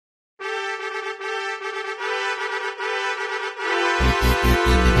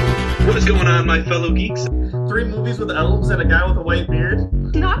What is going on, my fellow geeks? 3 movies with elves and a guy with a white beard.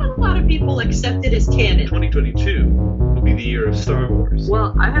 Not a lot of people accept it as canon. 2022 will be the year of Star Wars.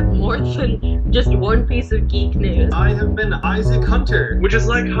 Well, I have more than just one piece of geek news. I have been Isaac Hunter. Which is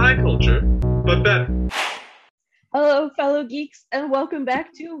like high culture, but better. Hello, fellow geeks, and welcome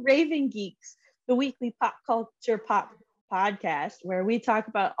back to Raving Geeks, the weekly pop culture podcast where we talk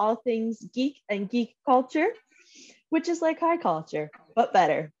about all things geek and geek culture, which is like high culture, but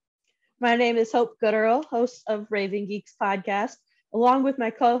better. My name is Hope Gooderl, host of Raving Geeks podcast, along with my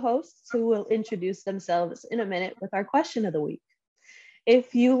co-hosts who will introduce themselves in a minute with our question of the week.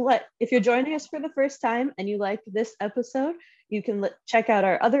 If you're joining us for the first time and you like this episode, you can check out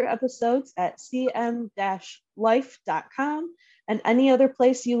our other episodes at cm-life.com and any other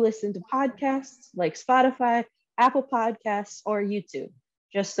place you listen to podcasts like Spotify, Apple Podcasts, or YouTube.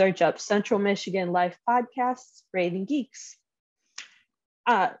 Just search up Central Michigan Life Podcasts, Raving Geeks.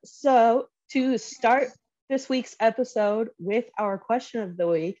 So to start this week's episode with our question of the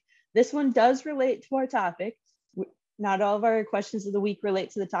week, this one does relate to our topic. Not all of our questions of the week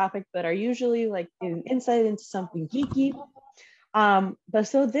relate to the topic, but are usually like giving insight into something geeky. But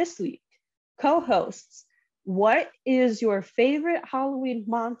so this week, co-hosts, what is your favorite Halloween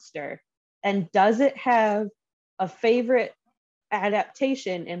monster? And does it have a favorite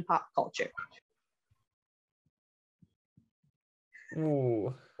adaptation in pop culture?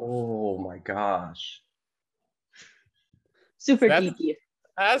 Ooh. Oh my gosh. Super geeky.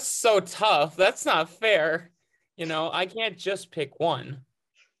 That's so tough. That's not fair. You know, I can't just pick one.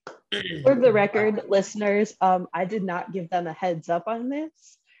 For the record, listeners, I did not give them a heads up on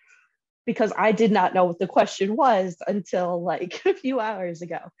this because I did not know what the question was until like a few hours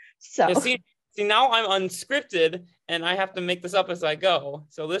ago. So Yeah, see, now I'm unscripted and I have to make this up as I go.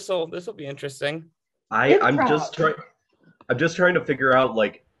 So this will be interesting. I'm just trying to figure out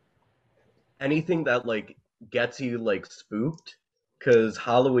like anything that like gets you like spooked, because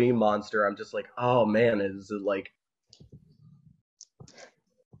Halloween monster, I'm just like, oh man, is it like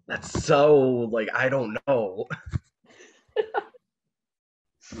that's so like I don't know.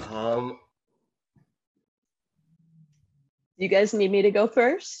 You guys need me to go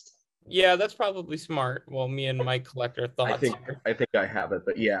first? Yeah, that's probably smart. Well, me and Mike collect our thoughts. I think I have it,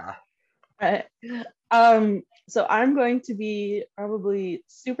 but yeah. So I'm going to be probably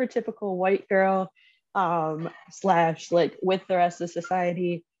super typical white girl, slash like with the rest of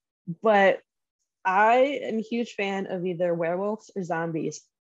society, but I am a huge fan of either werewolves or zombies,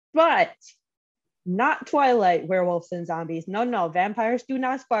 but not Twilight werewolves and zombies. No, vampires do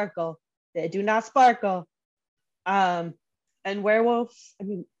not sparkle. They do not sparkle. And werewolves, I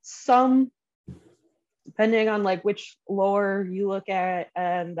mean, some, depending on like which lore you look at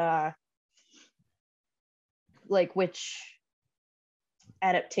and like which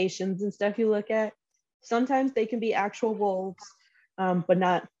adaptations and stuff you look at, sometimes they can be actual wolves, but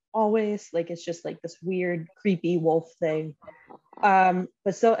not always. Like it's just like this weird creepy wolf thing. But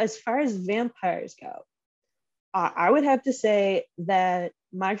so as far as vampires go, I would have to say that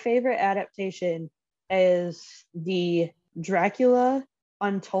my favorite adaptation is the Dracula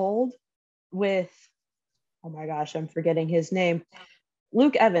Untold with, oh my gosh, I'm forgetting his name,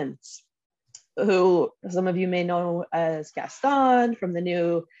 Luke Evans, who some of you may know as Gaston from the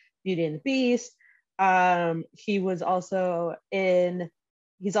new Beauty and the Beast. He's also in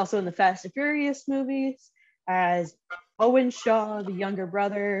the Fast and Furious movies as Owen Shaw, the younger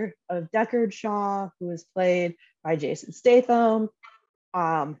brother of Deckard Shaw, who is played by Jason Statham.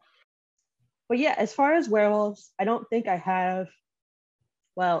 But yeah, as far as werewolves, I don't think I have,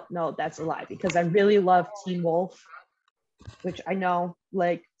 well, no, that's a lie, because I really love Teen Wolf, which I know,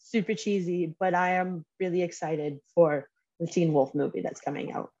 like, super cheesy, but I am really excited for the Teen Wolf movie that's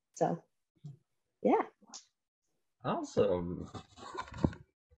coming out. So, yeah. Awesome.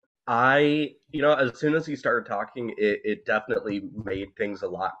 As soon as you started talking, it definitely made things a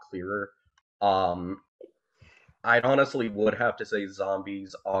lot clearer. I honestly would have to say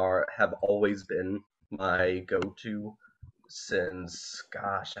zombies have always been my go-to since,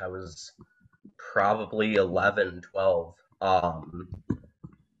 gosh, I was probably 11, 12.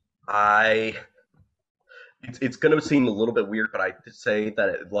 It's gonna seem a little bit weird, but I say that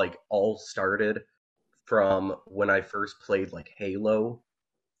it like all started from when I first played like Halo,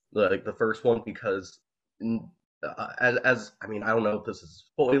 like the first one, because as I mean, I don't know if this is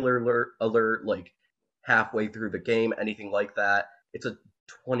spoiler alert, like halfway through the game, anything like that. It's a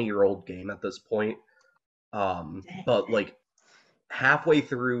 20-year-old game at this point. But like halfway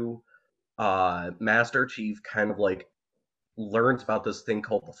through, Master Chief kind of like learns about this thing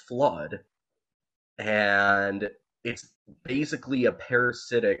called the Flood, and it's basically a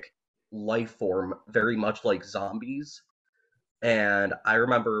parasitic life form, very much like zombies. And I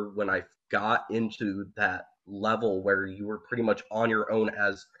remember when I got into that level where you were pretty much on your own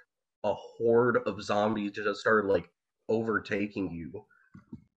as a horde of zombies just started like overtaking you.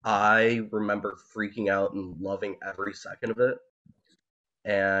 I remember freaking out and loving every second of it.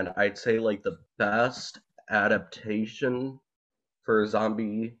 And I'd say like the best adaptation for a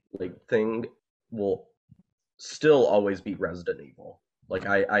zombie like thing will still always be Resident Evil. Like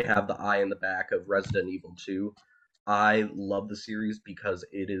I have the eye in the back of Resident Evil 2. I love the series because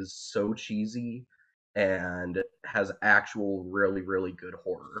it is so cheesy and has actual really, really good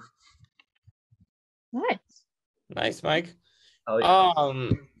horror. Nice. Nice, Mike. Oh yeah.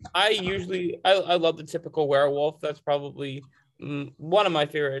 I love the typical werewolf. That's probably one of my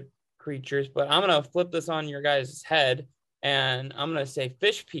favorite creatures, but I'm gonna flip this on your guys' head and I'm gonna say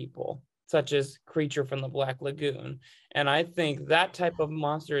fish people, such as Creature from the Black Lagoon. And I think that type of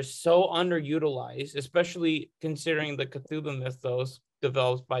monster is so underutilized, especially considering the Cthulhu mythos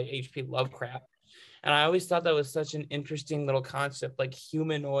developed by H.P. Lovecraft. And I always thought that was such an interesting little concept, like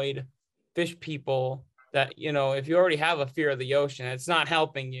humanoid fish people that, you know, if you already have a fear of the ocean, it's not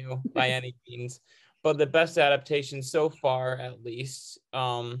helping you by any means. But the best adaptation so far, at least,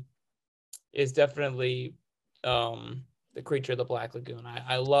 is definitely The Creature of the Black Lagoon.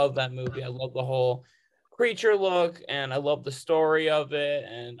 I love that movie. I love the whole creature look, and I love the story of it,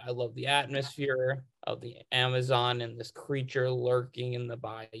 and I love the atmosphere of the Amazon and this creature lurking in the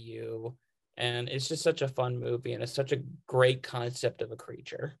bayou. And it's just such a fun movie, and it's such a great concept of a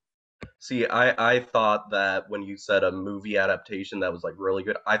creature. See, I thought that when you said a movie adaptation that was like really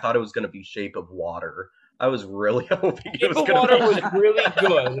good, I thought it was going to be Shape of Water. I was really hoping it was Shape of going to Water be was really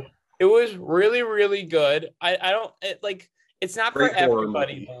good. It was really, really good. It's not for Great horror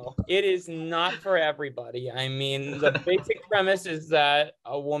everybody, movie. though. It is not for everybody. I mean, the basic premise is that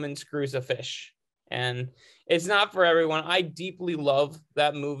a woman screws a fish, and it's not for everyone. I deeply love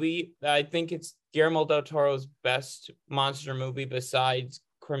that movie. I think it's Guillermo del Toro's best monster movie besides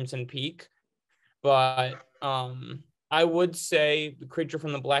Crimson Peak. But I would say The Creature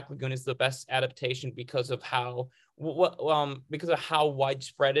from the Black Lagoon is the best adaptation because of how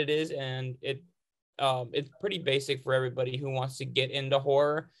widespread it is, and it's pretty basic for everybody who wants to get into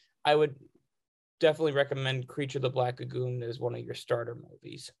horror. I would definitely recommend Creature of the Black Lagoon as one of your starter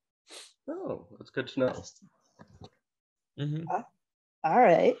movies. Oh, that's good to know. Mm-hmm. All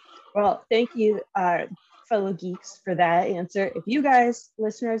right. Well, thank you, fellow geeks, for that answer. If you guys,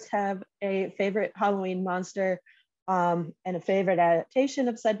 listeners, have a favorite Halloween monster and a favorite adaptation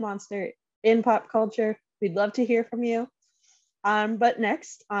of said monster in pop culture, we'd love to hear from you. But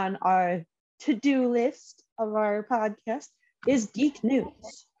next on our to-do list of our podcast is geek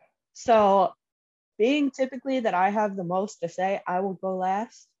news. So being typically that I have the most to say, I will go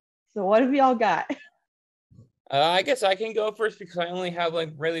last. So what have y'all got? I guess I can go first because I only have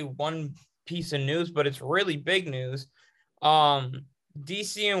like really one piece of news, but it's really big news.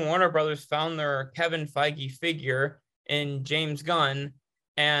 DC and Warner Brothers found their Kevin Feige figure in James Gunn,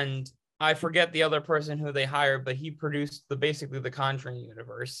 and I forget the other person who they hired, but he produced basically the Conjuring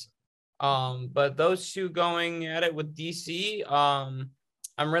universe. But those two going at it with DC, I'm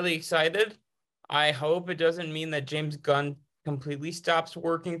really excited. I hope it doesn't mean that James Gunn completely stops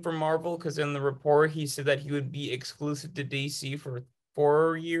working for Marvel, because in the report he said that he would be exclusive to DC for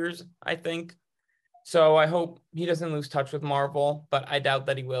 4 years, I think. So I hope he doesn't lose touch with Marvel, but I doubt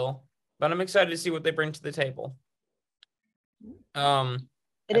that he will. But I'm excited to see what they bring to the table. It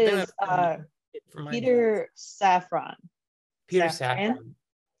is Peter Safran. Peter Safran.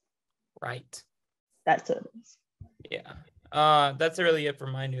 Right. That's it. Yeah. That's really it for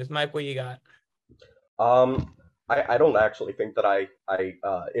my news. Mike, what you got? I don't actually think that I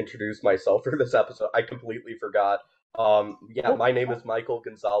introduced myself for this episode. I completely forgot. My name is Michael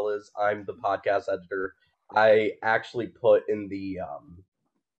Gonzalez. I'm the podcast editor. I actually put in the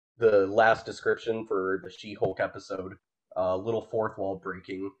last description for the She-Hulk episode, little fourth wall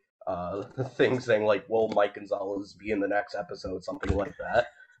breaking thing saying like, will Mike Gonzalez be in the next episode? Something like that.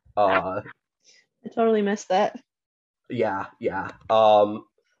 I totally missed that. Yeah.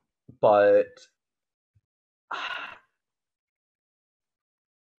 But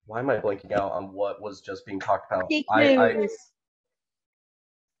why am I blanking out on what was just being talked about? Geek news.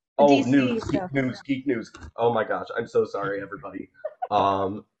 Geek news. Oh my gosh, I'm so sorry, everybody.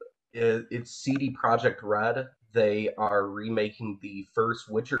 It's CD Projekt Red. They are remaking the first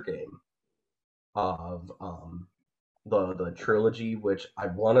Witcher game of the trilogy, which I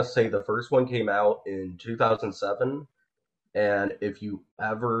want to say the first one came out in 2007, And if you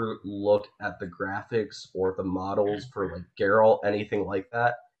ever look at the graphics or the models for like Geralt, anything like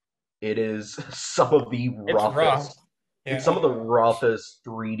that, it is some of the It's rough. roughest. Yeah. It's some of the roughest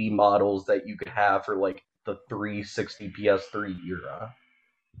 3D models that you could have for like the 360 PS3 era.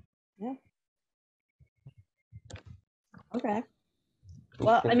 Yeah. Okay.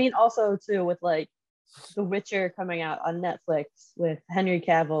 Well, I mean, also too with like The Witcher coming out on Netflix with Henry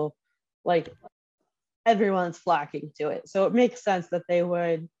Cavill, like everyone's flocking to it. So it makes sense that they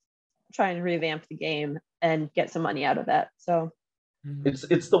would try and revamp the game and get some money out of that. So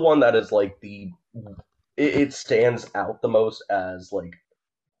It's the one that is like it stands out the most as like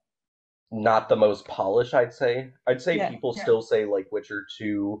not the most polished, I'd say. I'd say yeah, people still say like Witcher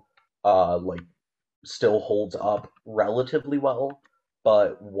 2 like still holds up relatively well,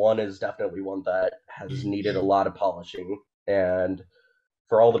 but one is definitely one that has needed a lot of polishing. And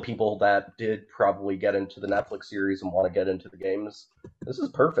for all the people that did probably get into the Netflix series and want to get into the games, this is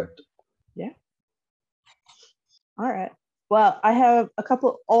perfect. yeah. All right. Well, I have a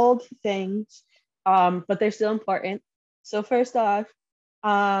couple old things, but they're still important. So first off,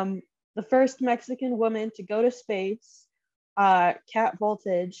 the first Mexican woman to go to space, Kat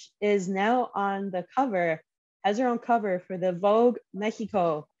Voltage, is now on the cover, has her own cover for the Vogue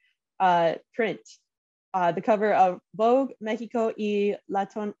Mexico print. The cover of Vogue Mexico y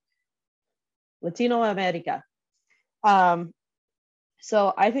Latino America.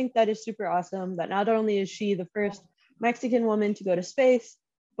 So I think that is super awesome that not only is she the first Mexican woman to go to space,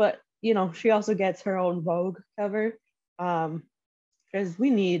 but you know, she also gets her own Vogue cover. Because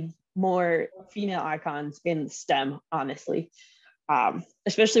we need more female icons in STEM, honestly.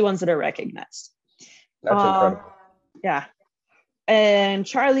 Especially ones that are recognized. That's incredible. Yeah. And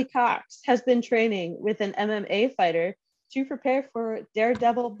Charlie Cox has been training with an MMA fighter to prepare for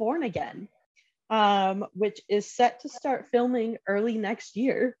Daredevil Born Again, which is set to start filming early next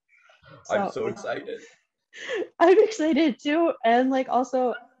year. I'm so excited. I'm excited too. And like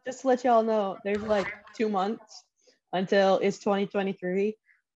also, just to let y'all know, there's like 2 months until it's 2023.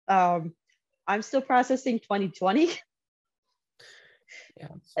 I'm still processing 2020. Yeah,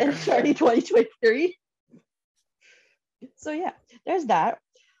 and starting 2023. So yeah, there's that.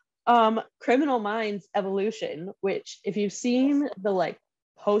 Criminal Minds Evolution, which if you've seen the like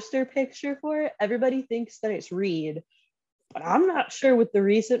poster picture for it, everybody thinks that it's Reed, but I'm not sure with the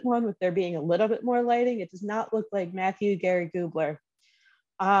recent one, with there being a little bit more lighting, it does not look like Matthew Gary Gubler.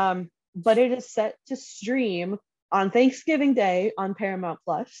 But it is set to stream on Thanksgiving Day on Paramount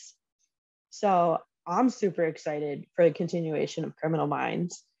Plus. So I'm super excited for the continuation of Criminal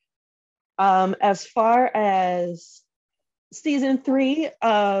Minds. As far as season 3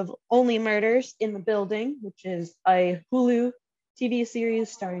 of Only Murders in the Building, which is a Hulu TV series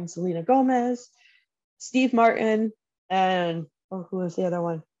starring Selena Gomez, Steve Martin, and who was the other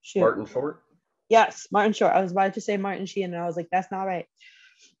one? Shoot. Martin Short? Yes, Martin Short. I was about to say Martin Sheen, and I was like, that's not right.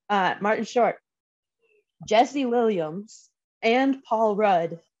 Martin Short, Jesse Williams, and Paul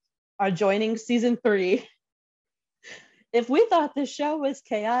Rudd are joining season 3. If we thought this show was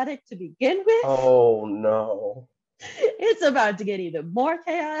chaotic to begin with, oh no, it's about to get even more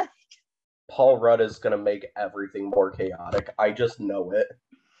chaotic. Paul Rudd is gonna make everything more chaotic. I just know it.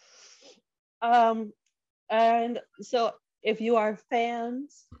 And so if you are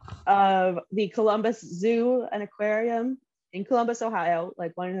fans of the Columbus Zoo and Aquarium in Columbus, Ohio,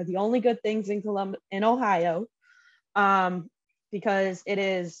 like one of the only good things in Ohio, because it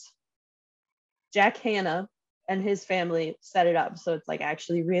is Jack Hanna and his family set it up. So it's like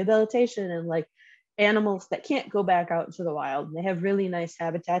actually rehabilitation and like animals that can't go back out into the wild. And they have really nice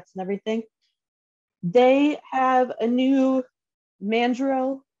habitats and everything. They have a new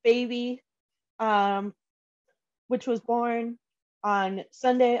mandrill baby, which was born on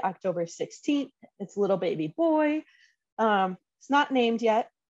Sunday, October 16th. It's a little baby boy. It's not named yet,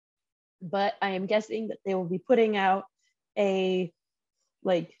 but I am guessing that they will be putting out a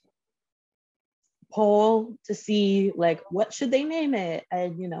like poll to see like what should they name it,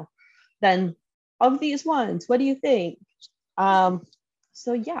 and you know, then of these ones, what do you think?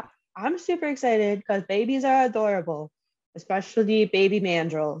 So yeah, I'm super excited because babies are adorable, especially baby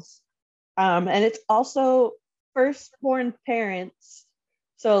mandrills. And it's also firstborn parents,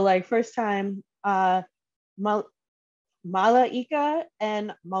 so like first time Malaika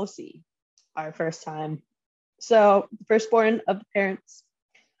and Mosi are first time, so firstborn of the parents.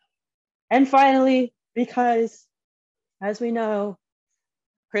 And finally, because as we know,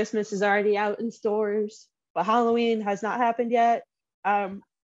 Christmas is already out in stores, but Halloween has not happened yet.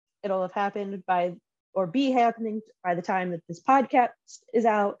 It'll have happened by, or be happening by the time that this podcast is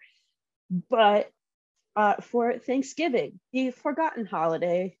out. But for Thanksgiving, the forgotten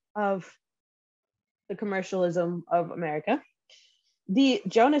holiday of the commercialism of America. The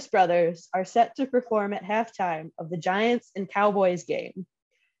Jonas Brothers are set to perform at halftime of the Giants and Cowboys game,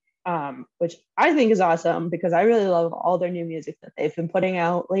 which I think is awesome because I really love all their new music that they've been putting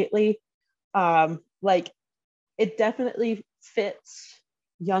out lately. Like, it definitely fits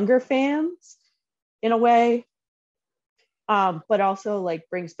younger fans in a way, but also like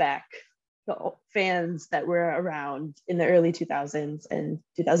brings back the fans that were around in the early 2000s and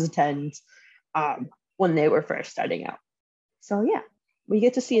 2010s when they were first starting out. So yeah, we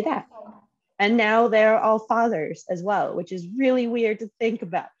get to see that. And now they're all fathers as well, which is really weird to think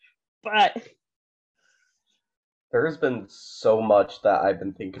about. But There's been so much that I've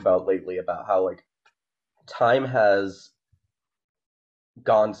been thinking about lately about how like time has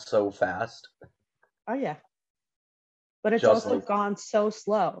gone so fast. oh yeah, but it's Just also like gone so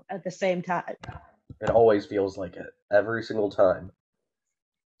slow at the same time. it always feels like it every single time.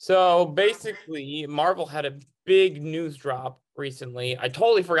 So basically, Marvel had a big news drop recently. I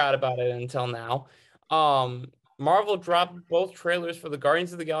totally forgot about it until now. Marvel dropped both trailers for the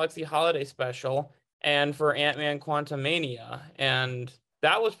Guardians of the Galaxy holiday special and for Ant-Man Quantumania, and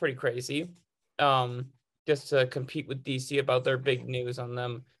that was pretty crazy. Just to compete with DC about their big news on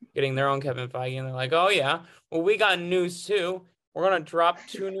them getting their own Kevin Feige, and they're like, "Oh yeah, well we got news too. We're gonna drop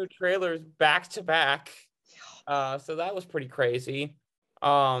 2 new trailers back to back." So that was pretty crazy.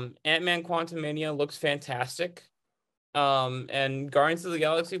 Ant-Man Quantumania looks fantastic. And Guardians of the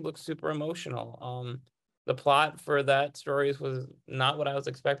Galaxy looks super emotional. The plot for that story was not what I was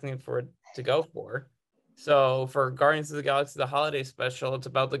expecting it for it to go for. So for Guardians of the Galaxy, the holiday special, it's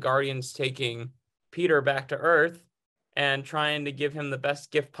about the Guardians taking Peter back to Earth and trying to give him the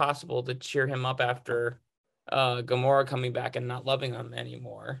best gift possible to cheer him up after Gamora coming back and not loving him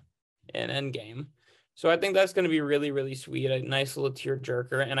anymore in Endgame. So I think that's going to be really, really sweet, a nice little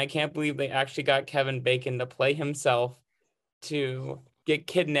tearjerker. And I can't believe they actually got Kevin Bacon to play himself to get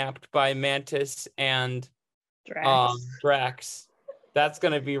kidnapped by Mantis and Drax. That's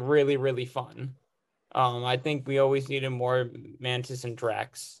going to be really, really fun. I think we always needed more Mantis and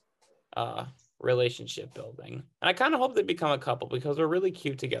Drax relationship building. And I kind of hope they become a couple because they're really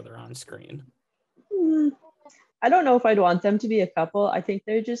cute together on screen. I don't know if I'd want them to be a couple. I think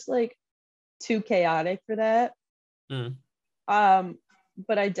they're just like too chaotic for that.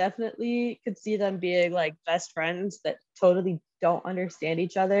 But I definitely could see them being like best friends that totally don't understand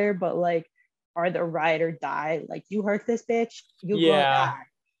each other, but like are the ride or die. Like, you hurt this bitch, you gonna die.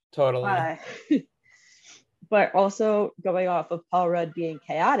 Totally. But also going off of Paul Rudd being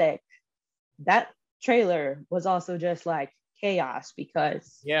chaotic, that trailer was also just like chaos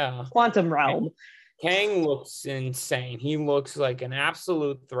because quantum realm. Kang looks insane. He looks like an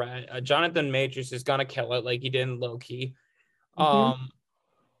absolute threat. Jonathan Majors is gonna kill it like he did in Loki.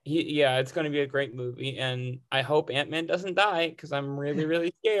 It's gonna be a great movie, and I hope Ant-Man doesn't die because I'm really,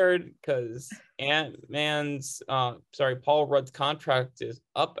 really scared because Paul Rudd's contract is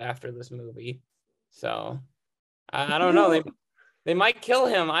up after this movie. So I don't know. They might kill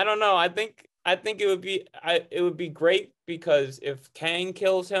him. I don't know. I think it would be great because if Kang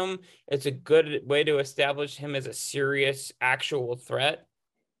kills him, it's a good way to establish him as a serious, actual threat.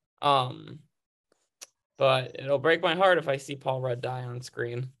 But it'll break my heart if I see Paul Rudd die on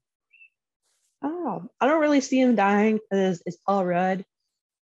screen. Oh, I don't really see him dying because it's Paul Rudd,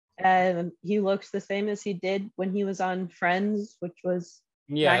 and he looks the same as he did when he was on Friends, which was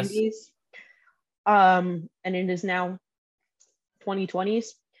 90s. And it is now 2020s.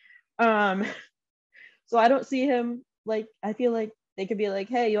 So I don't see him, like, I feel like they could be like,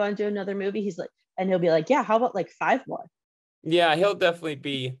 hey, you want to do another movie? He's like, and he'll be like, yeah, how about like 5 more? Yeah, he'll definitely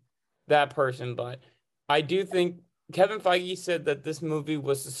be that person, but I do think Kevin Feige said that this movie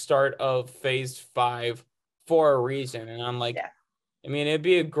was the start of Phase 5 for a reason, and I'm like, I mean, it'd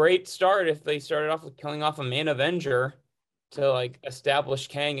be a great start if they started off with killing off a main Avenger to like establish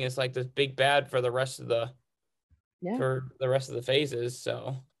Kang as like this big bad for the rest of the phases.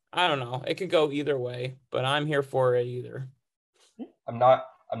 So I don't know. It could go either way, but I'm here for it either. I'm not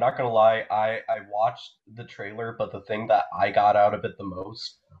gonna lie, I watched the trailer, but the thing that I got out of it the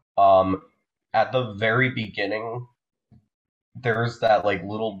most, at the very beginning, there's that like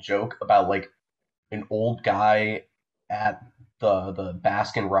little joke about like an old guy at the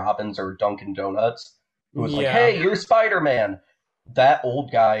Baskin Robbins or Dunkin' Donuts who was like, hey, you're Spider-Man. That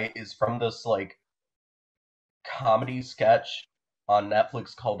old guy is from this like comedy sketch on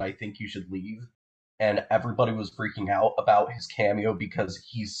Netflix called I Think You Should Leave, and everybody was freaking out about his cameo because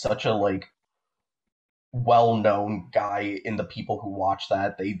he's such a like well-known guy in the people who watch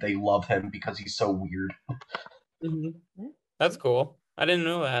that. They love him because he's so weird. That's cool. I didn't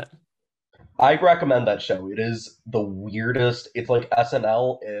know that. I recommend that show. It is the weirdest. It's like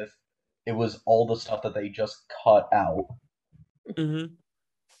SNL if it was all the stuff that they just cut out. Mm-hmm.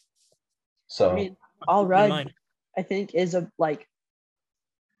 So I mean, Paul Rudd, I think, is a like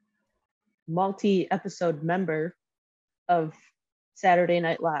multi-episode member of Saturday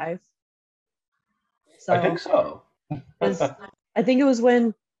Night Live. So I think so. I think it was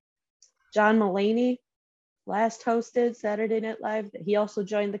when John Mulaney last hosted Saturday Night Live that he also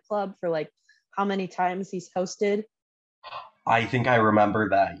joined the club for like how many times he's hosted. I think I remember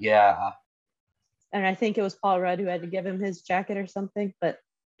that. Yeah. And I think it was Paul Rudd who had to give him his jacket or something. But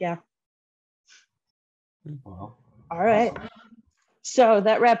yeah. Well, all right. awesome. So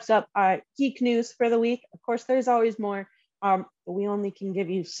that wraps up our geek news for the week. Of course, there's always more. But we only can give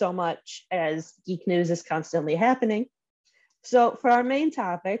you so much as geek news is constantly happening. So for our main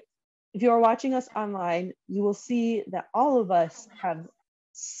topic, if you are watching us online, you will see that all of us have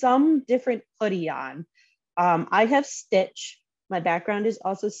some different hoodie on. I have Stitch. My background is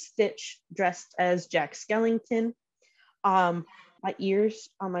also Stitch dressed as Jack Skellington. My ears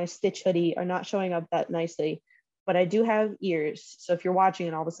on my Stitch hoodie are not showing up that nicely, but I do have ears. So if you're watching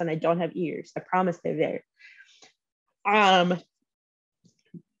and all of a sudden I don't have ears, I promise they're there.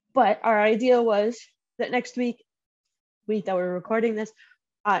 But our idea was that next week that we're recording this,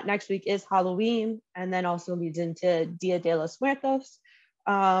 next week is Halloween, and then also leads into Dia de los Muertos,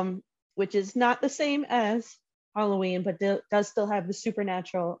 which is not the same as Halloween, but does still have the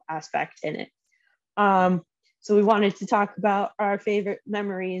supernatural aspect in it. So we wanted to talk about our favorite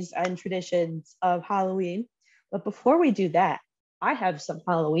memories and traditions of Halloween. But before we do that, I have some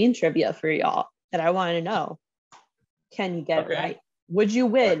Halloween trivia for y'all that I want to know. Can you get it right? Would you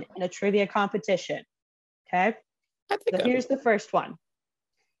win in a trivia competition? Okay. So here's the first one.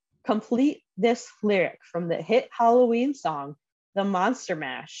 Complete this lyric from the hit Halloween song, The Monster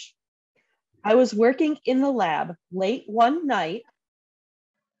Mash. I was working in the lab late one night.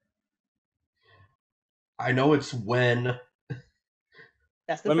 I know it's when.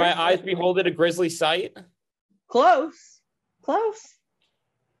 That's the when my eyes beholded a grisly sight. Close.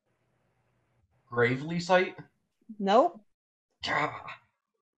 Gravely sight? Nope.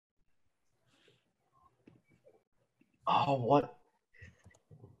 Oh, what?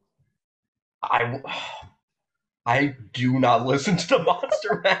 I do not listen to the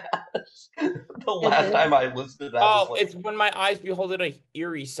Monster Mash. The last time I listened to that was like... it's when my eyes beholded a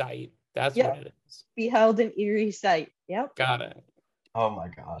eerie sight. That's what it is. Beheld an eerie sight. Yep. Got it. Oh my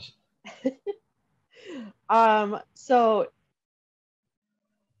gosh. So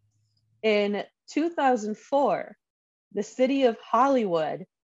in 2004, the city of Hollywood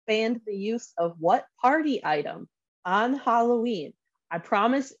banned the use of what party item on Halloween? I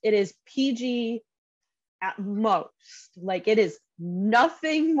promise it is PG at most. Like, it is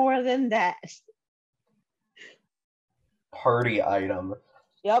nothing more than that. Party item.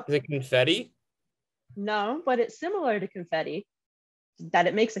 Yep. Is it confetti? No, but it's similar to confetti, that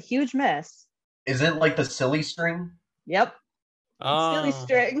it makes a huge mess. Is it like the silly string? Yep. Silly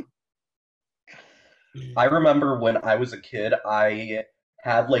string. I remember when I was a kid, I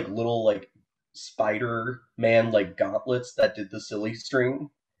had like little like Spider-Man like gauntlets that did the silly string.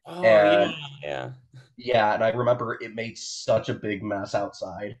 Oh, and, yeah. Yeah, and I remember it made such a big mess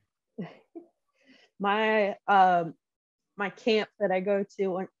outside. My my camp that I go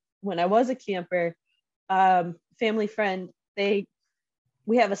to when I was a camper, family friend,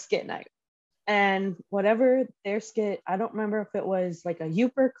 we have a skit night. And whatever their skit, I don't remember if it was like a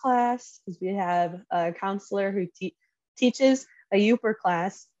Youper class, because we have a counselor who teaches a Youper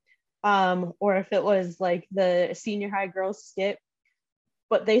class, or if it was like the senior high girls skit,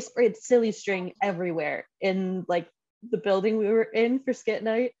 but they sprayed silly string everywhere in like the building we were in for skit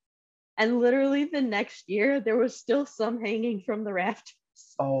night. And literally the next year, there was still some hanging from the rafters.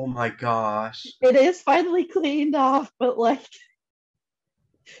 Oh my gosh. It is finally cleaned off, but like...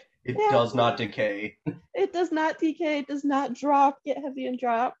 It does not decay. It does not decay. It does not get heavy and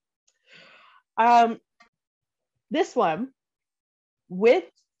drop. This one,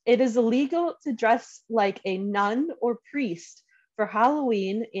 it is illegal to dress like a nun or priest for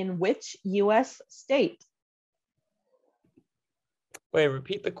Halloween in which U.S. state? Wait,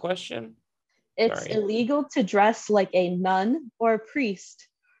 repeat the question. It's illegal to dress like a nun or a priest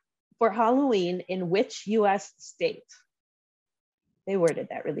for Halloween in which U.S. state? They worded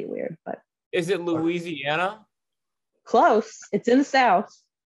that really weird, but... Is it Louisiana? Close. It's in the South.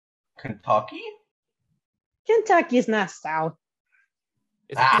 Kentucky? Kentucky's not South.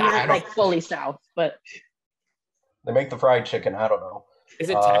 Is Ah, it, I Not don't- like fully south, but They make the fried chicken. I don't know. is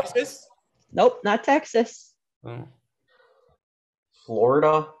it Texas? nope, not Texas. Oh.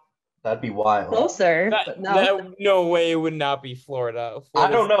 Florida? That'd be wild. Closer, That, but no. no way it would not be Florida. I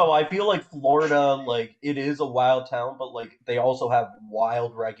don't know. I feel like Florida, like, it is a wild town, but like they also have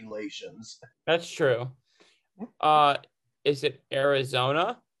wild regulations. That's true. Is it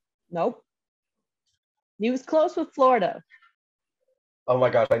Arizona? Nope. He was close with Florida. Oh my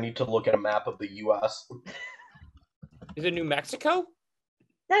gosh, I need to look at a map of the U.S. Is it New Mexico?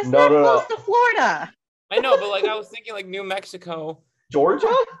 That's No, not no, close no. to Florida. I know, but like I was thinking like New Mexico. Georgia?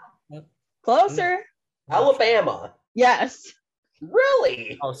 Closer. Alabama? Yes.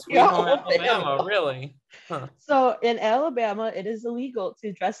 Really? Oh, sweet Yeah, home Alabama. Alabama, really? Huh. So in Alabama, it is illegal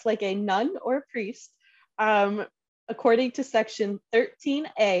to dress like a nun or a priest, according to section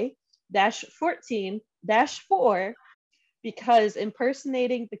 13A-14-4, because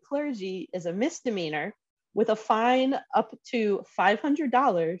impersonating the clergy is a misdemeanor with a fine up to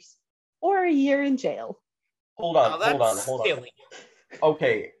 $500 or a year in jail. Hold on, Oh, that's hold on. silly.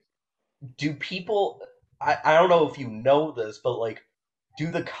 Okay, do people... I don't know if you know this, but like,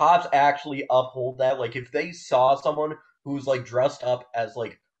 do the cops actually uphold that? Like, if they saw someone who's like dressed up as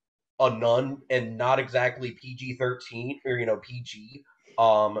like a nun and not exactly PG-13 or PG,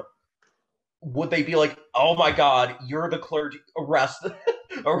 would they be like, "Oh my God, you're the clergy, arrest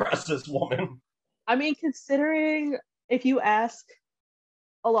this woman"? I mean, considering if you ask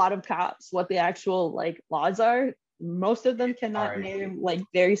a lot of cops what the actual like laws are, most of them cannot Alright. name like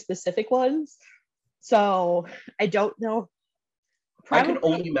very specific ones. So I don't know. I can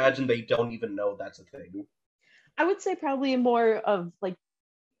Probably- only imagine they don't even know that's a thing. I would say probably more of like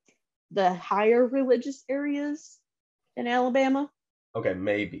the higher religious areas in Alabama. Okay,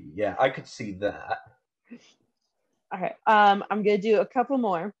 maybe. Yeah, I could see that. All right. I'm gonna do a couple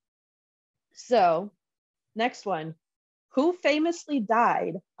more. So, next one. Who famously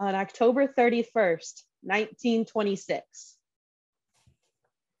died on October 31st, 1926?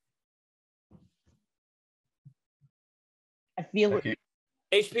 I feel Thank you.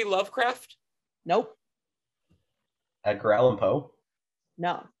 H.P. Lovecraft? nope, Edgar Allan Poe.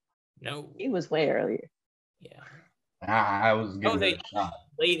 no. No. He was way earlier. Yeah. I was giving they- it a shot.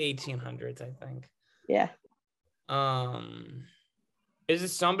 Late 1800s, I think. Yeah. Is it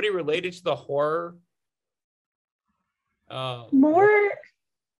somebody related to the horror? More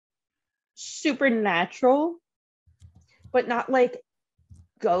supernatural, but not like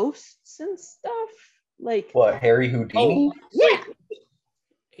ghosts and stuff. Like What, Harry Houdini? yeah,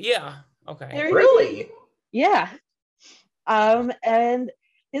 Yeah. Okay. Harry Really? yeah. And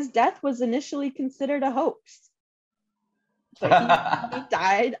his death was initially considered a hoax, but he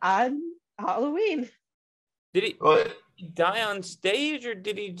died on Halloween. Did he What? die on stage or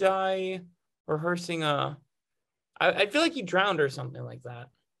did he die rehearsing a? I feel like he drowned or something like that.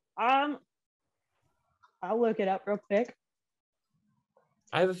 I'll look it up real quick.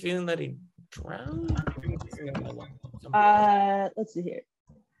 I have a feeling that he drowned. Let's see here.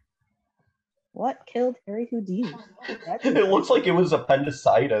 What killed Harry Houdini? It looks like it was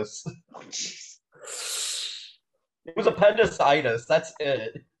appendicitis. Oh, jeez. It was appendicitis. That's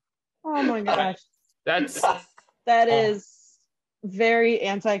it. Oh my gosh. That's That is very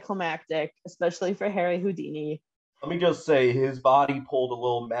anticlimactic, especially for Harry Houdini. Let me just say, his body pulled a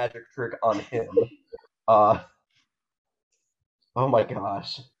little magic trick on him. Oh my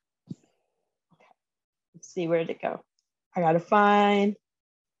gosh. Let's see, where did it go? I gotta find.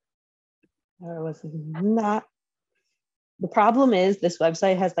 It was not. The problem is this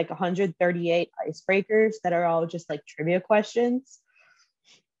website has like 138 icebreakers that are all just like trivia questions.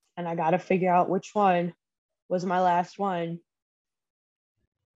 And I gotta figure out which one was my last one.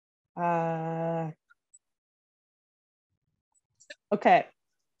 Okay,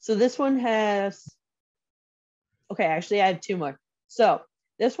 so this one has, okay, actually I have two more. So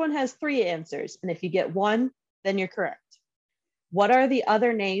this one has 3 answers, and if you get one, then you're correct. What are the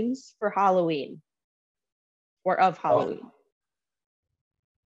other names for Halloween or of Halloween?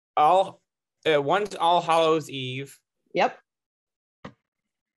 one's All Hallows Eve. Yep.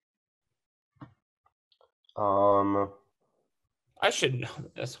 I should know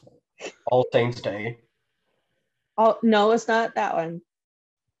this. All Saints Day. Oh, no, it's not that one.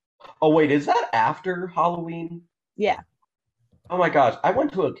 Oh wait, is that after Halloween? Yeah. Oh my gosh, I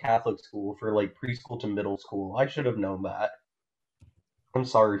went to a Catholic school for like preschool to middle school. I should have known that. I'm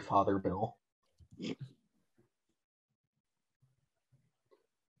sorry, Father Bill.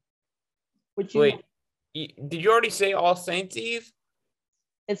 Would you? Wait, did you already say All Saints Eve?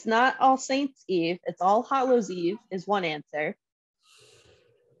 It's not All Saints Eve. It's All Hallows Eve is one answer.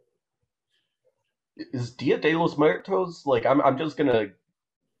 Is Dia de los Muertos like I'm just gonna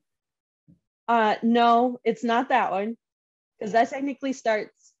No, it's not that one because that technically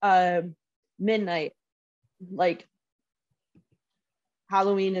starts midnight. Like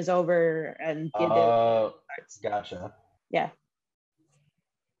Halloween is over and Dia de los starts. gotcha. Yeah.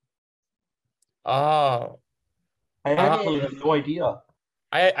 Oh, I uh, actually have no idea.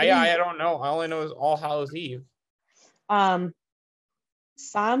 I don't know. I only know it's All Hallows Eve. Um,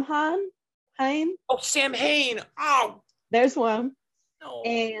 Samhain, Oh, Sam Hain. Oh there's one, no.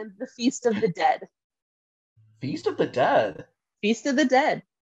 and the Feast of the Dead. Feast of the Dead. Feast of the Dead.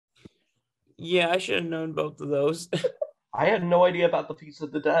 Yeah, I should have known both of those. I had no idea about the Feast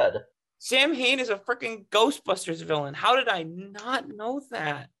of the Dead. Sam Hain is a freaking Ghostbusters villain. How did I not know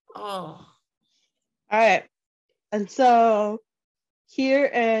that? Oh. All right, and so here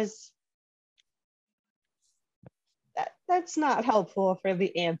is that. That's not helpful for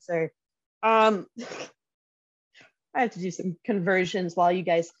the answer. I have to do some conversions while you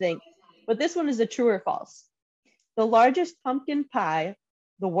guys think, but this one is a true or false. The largest pumpkin pie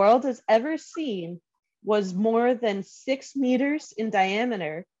the world has ever seen was more than 6 meters in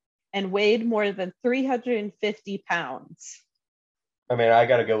diameter and weighed more than 350 pounds. I mean, I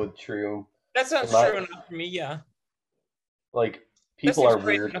gotta go with true. That sounds My- true enough for me, yeah. Like, That people seems are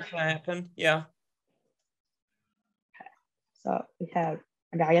crazy weird. enough to happen. Yeah. So we have,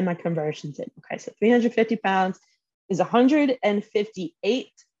 I got in my conversions in. Okay, so 350 pounds is 158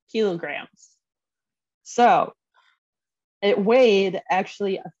 kilograms. So it weighed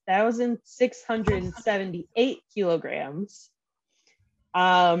actually 1,678 kilograms.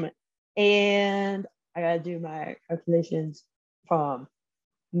 And I gotta do my calculations from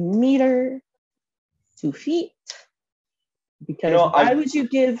meter to feet. Because why would you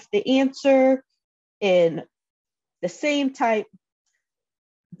give the answer in the same type?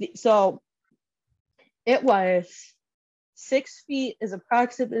 So it was 6 feet is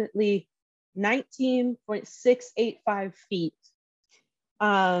approximately 19.685 feet.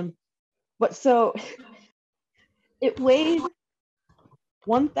 But so it weighed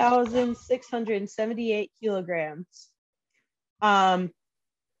 1,678 kilograms.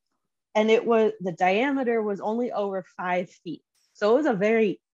 And it was, the diameter was only over 5 feet. So it was a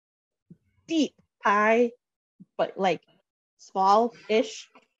very deep pie, but like small-ish.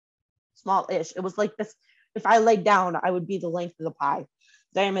 It was like this. If I laid down, I would be the length of the pie,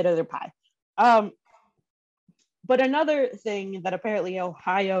 diameter of the pie. But another thing that apparently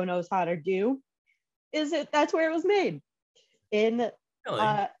Ohio knows how to do is that's where it was made. In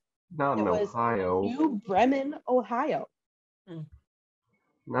Really? Not in Ohio. New Bremen, Ohio.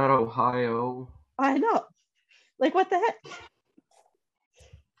 Not Ohio. I know. Like, what the heck?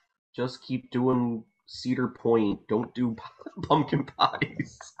 Just keep doing Cedar Point. Don't do pumpkin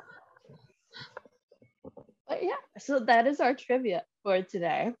pies. But yeah, so that is our trivia for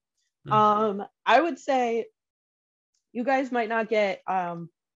today. I would say you guys might not get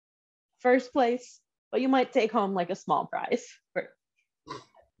first place, but you might take home like a small prize.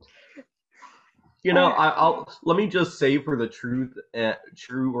 You know, I'll let me just say for the true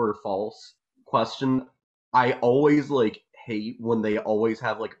or false question, I always like hate when they always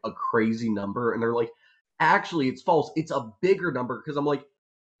have like a crazy number and they're like, actually it's false. It's a bigger number because I'm like,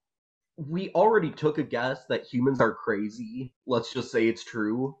 we already took a guess that humans are crazy. Let's just say it's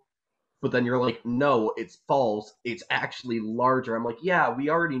true. But then you're like, no, it's false. It's actually larger. I'm like, yeah, we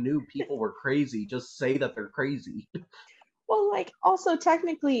already knew people were crazy. Just say that they're crazy. Well, like, also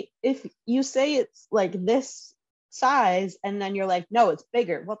technically, if you say it's like this size and then you're like, no, it's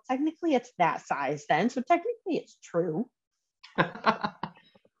bigger. Well, technically it's that size then. So technically it's true.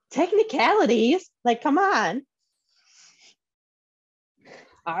 Technicalities, like, come on.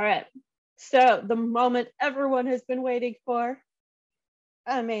 All right. So the moment everyone has been waiting for,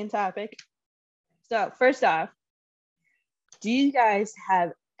 a main topic. So first off, do you guys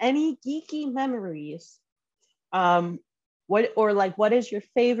have any geeky memories? What is your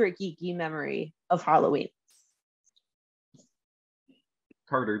favorite geeky memory of Halloween?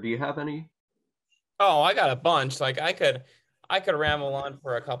 Carter, do you have any? Oh, I got a bunch. Like I could ramble on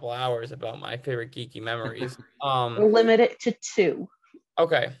for a couple hours about my favorite geeky memories. We'll limit it to 2.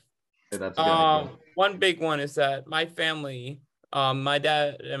 Okay. Yeah, that's a good idea. One big one is that my family, my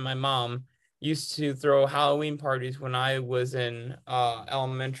dad and my mom used to throw Halloween parties when I was in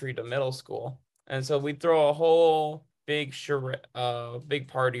elementary to middle school. And so we'd throw a whole big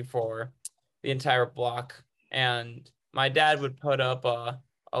party for the entire block. And my dad would put up a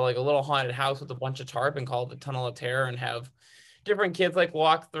little haunted house with a bunch of tarp and call it the Tunnel of Terror and have different kids like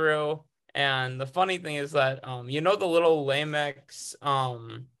walk through. And the funny thing is that the little Lamex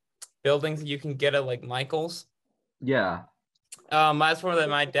buildings that you can get at like Michael's. Yeah. That's where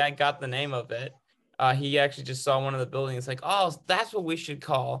my dad got the name of it. He actually just saw one of the buildings, like, oh, that's what we should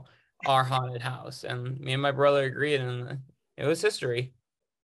call our haunted house. And me and my brother agreed, and it was history.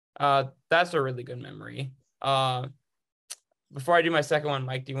 That's a really good memory. Before I do my second one,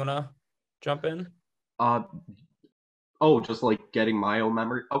 Mike, do you want to jump in? Oh, just like getting my own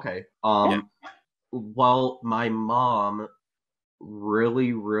memory. Okay. Well, my mom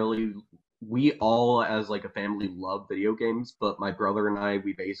really, we all as like a family love video games, but my brother and I,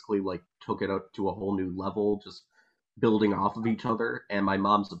 we basically like took it up to a whole new level, just building off of each other, and my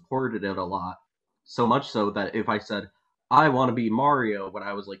mom supported it a lot. So much so that if I said, I want to be Mario when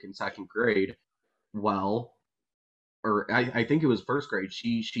I was like in second grade, well, or I think it was first grade,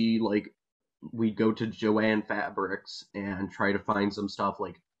 she like, we'd go to Joanne Fabrics and try to find some stuff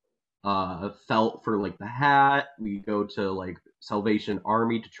like felt for like the hat. We go to like Salvation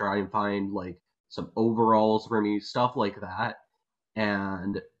Army to try and find like some overalls for me, stuff like that,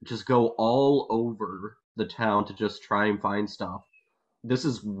 and just go all over the town to just try and find stuff. This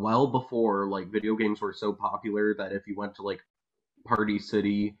is well before like video games were so popular that if you went to like Party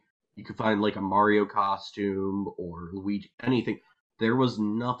City, you could find like a Mario costume or Luigi, anything. There was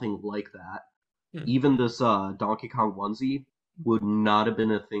nothing like that. Even this Donkey Kong onesie would not have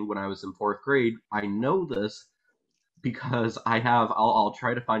been a thing when I was in fourth grade. I know this because I'll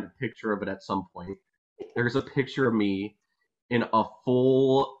try to find a picture of it at some point. There's a picture of me in a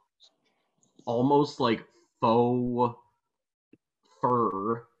full, almost like faux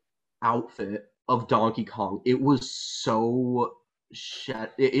fur outfit of Donkey Kong. It was so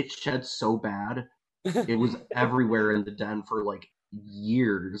it shed so bad. It was everywhere in the den for like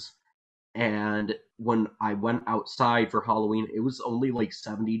years. And when I went outside for Halloween, it was only like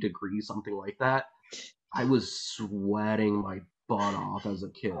 70 degrees, something like that. I was sweating my butt off as a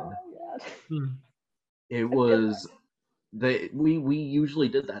kid. It was we usually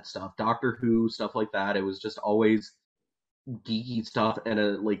did that stuff, Doctor Who, stuff like that. It was just always geeky stuff,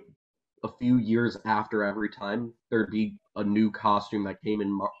 and like a few years after every time, there'd be a new costume that came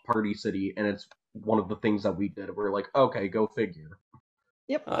in Party City, and it's one of the things that we did. We're like, okay, go figure.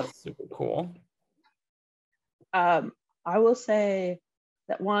 Yep. That's super cool. I will say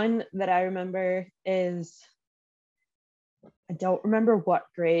that one that I remember is, I don't remember what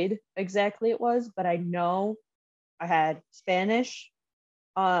grade exactly it was, but I know I had Spanish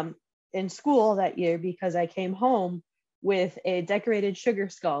in school that year because I came home with a decorated sugar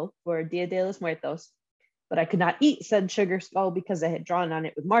skull for Dia de los Muertos, but I could not eat said sugar skull because I had drawn on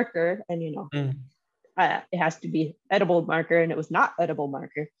it with marker, and it has to be edible marker, and it was not edible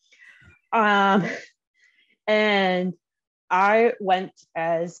marker. And I went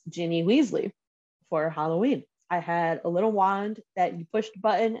as Ginny Weasley for Halloween. I had a little wand that you pushed a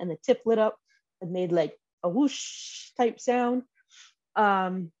button and the tip lit up and made like a whoosh type sound.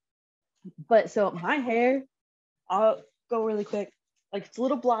 But so my hair, I'll go really quick. Like, it's a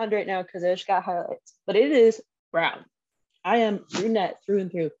little blonde right now because I just got highlights, but it is brown. I am brunette through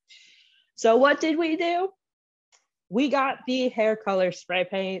and through. So what did we do? We got the hair color spray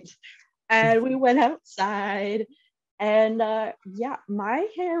paint and we went outside, and my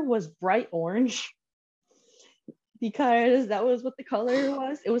hair was bright orange because that was what the color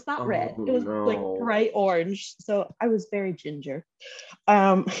was. It was not red. It was like bright orange. So I was very ginger.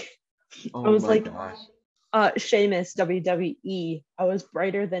 I was like, Sheamus, WWE. I was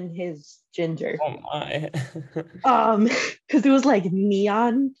brighter than his ginger. Oh my. Because it was like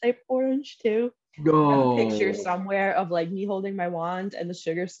neon type orange too. No. I have a picture somewhere of like me holding my wand and the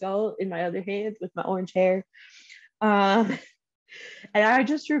sugar skull in my other hand with my orange hair. And I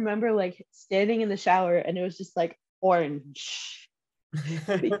just remember like standing in the shower and it was just like orange.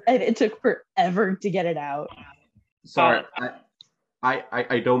 And it took forever to get it out. Sorry,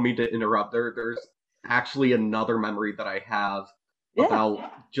 I don't mean to interrupt. There's actually another memory that I have about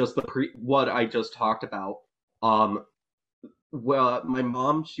just what I just talked about. Well, my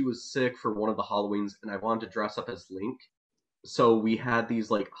mom, she was sick for one of the Halloweens, and I wanted to dress up as Link. So we had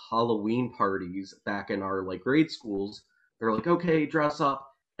these like Halloween parties back in our like grade schools. They're like, okay, dress up.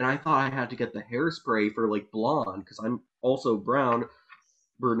 And I thought I had to get the hairspray for like blonde because I'm also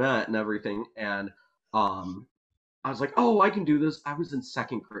brunette and everything. And I was like, oh, I can do this. I was in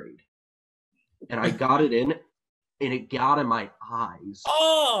second grade. And I got it in, and it got in my eyes.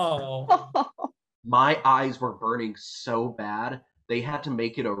 Oh! My eyes were burning so bad, they had to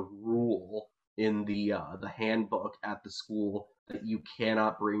make it a rule in the handbook at the school that you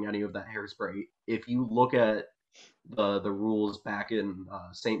cannot bring any of that hairspray. If you look at the rules back in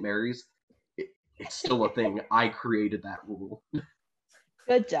St. Mary's, it's still a thing. I created that rule.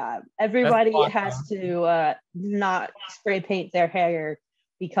 Good job. Everybody awesome. has to not spray paint their hair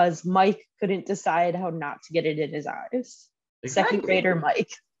because Mike couldn't decide how not to get it in his eyes. Exactly. Second grader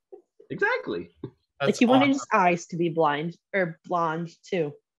Mike. Exactly. Like he wanted his eyes to be blind or blonde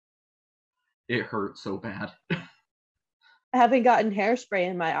too. It hurt so bad. I haven't gotten hairspray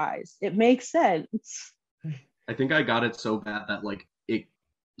in my eyes. It makes sense. I think I got it so bad that like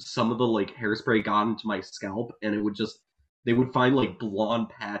some of the like hairspray got into my scalp, and it would just they would find like blonde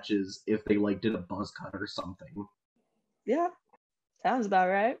patches if they like did a buzz cut or something. Yeah, sounds about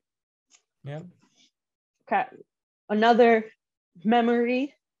right. Yeah. Okay, another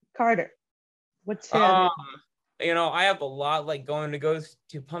memory, Carter. What's your You know, I have a lot like going to go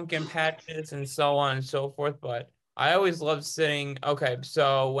to pumpkin patches and so on and so forth, but I always loved sitting. Okay,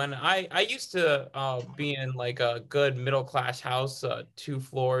 so when I used to be in like a good middle class house, 2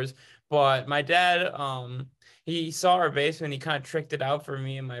 floors, but my dad he saw our basement, he kind of tricked it out for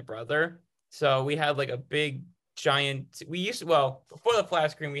me and my brother. So we had like a big giant. We used to, well, before the flat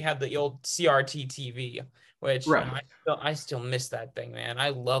screen, we had the old CRT TV, which Right. I still miss that thing, man. I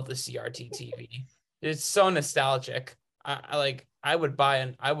love the CRT TV. It's so nostalgic. I would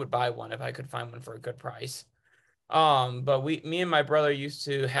buy one if I could find one for a good price. But me and my brother used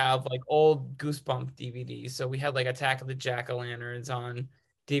to have like old Goosebump DVDs. So we had like Attack of the Jack-o'-lanterns on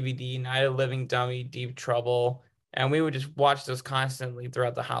DVD, Night of the Living Dummy, Deep Trouble, and we would just watch those constantly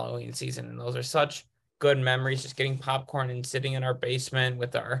throughout the Halloween season. And those are such good memories, just getting popcorn and sitting in our basement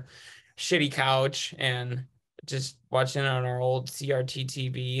with our shitty couch and just watching on our old CRT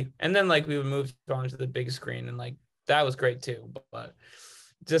TV. And then like we would move on to the big screen, and like that was great too. But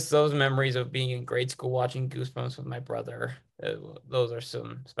just those memories of being in grade school watching Goosebumps with my brother, those are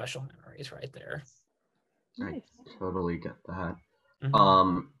some special memories right there. I totally get that.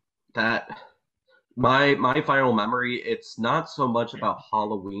 Mhm. That my final memory, it's not so much about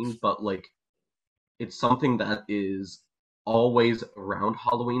Halloween, but like it's something that is always around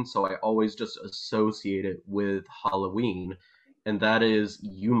Halloween, so I always just associate it with Halloween, and that is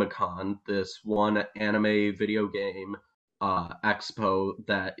Yumicon, this one anime video game expo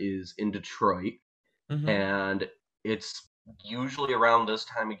that is in Detroit, Mhm. and it's usually around this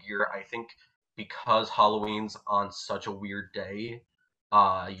time of year. I think because Halloween's on such a weird day,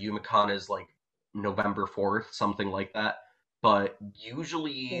 Yumicon is like November 4th, something like that. But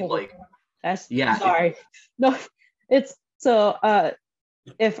usually, like, That's yeah, sorry. No, it's so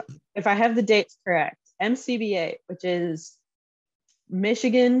if I have the dates correct, MCBA, which is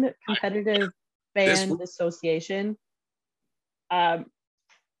Michigan Competitive Band Association,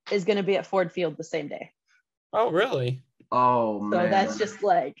 is going to be at Ford Field the same day. Oh, really? Oh So man, that's just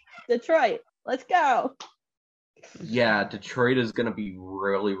like Detroit. Let's go. yeah, Detroit is gonna be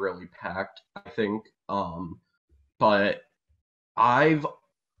really, really packed, I think. But I've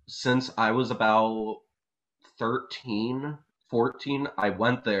since I was about 13, 14, I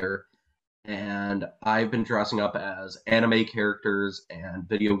went there, and I've been dressing up as anime characters and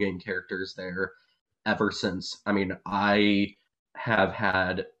video game characters there ever since. I mean, I have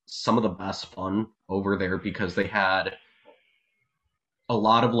had some of the best fun over there because they had a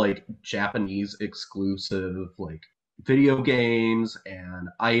lot of like Japanese exclusive like video games and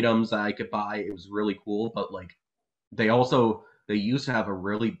items that I could buy. It was really cool, but like they used to have a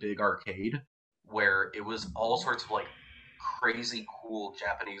really big arcade where it was all sorts of like crazy cool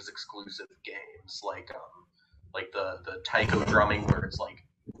Japanese exclusive games like the taiko drumming where it's like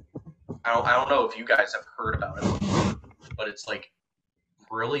I don't know if you guys have heard about it before, but it's like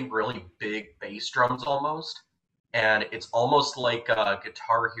really really big bass drums almost, and it's almost like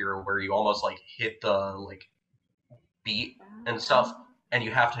Guitar Hero where you almost like hit the like beat and stuff, and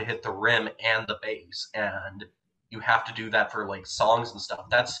you have to hit the rim and the bass, and you have to do that for like songs and stuff.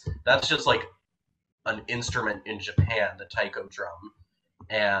 That's just like an instrument in Japan, the taiko drum,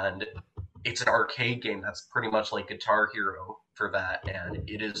 and it's an arcade game that's pretty much like Guitar Hero for that, and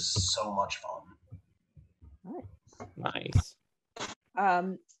it is so much fun. Nice.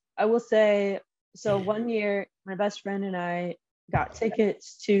 I will say, so one year my best friend and I got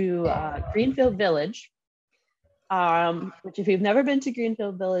tickets to Greenfield Village, which if you've never been to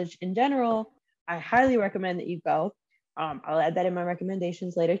Greenfield Village in general, I highly recommend that you go. I'll add that in my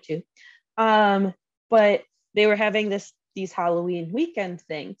recommendations later too. But they were having these Halloween weekend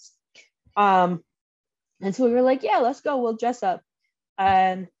things. And so we were like, yeah, let's go, we'll dress up.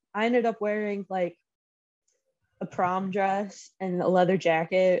 And I ended up wearing like a prom dress and a leather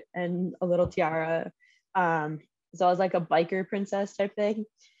jacket and a little tiara. So I was like a biker princess type thing.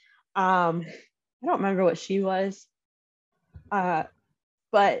 I don't remember what she was. But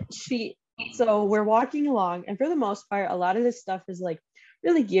so we're walking along, and for the most part, a lot of this stuff is like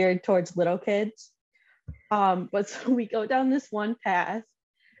really geared towards little kids. But so we go down this one path,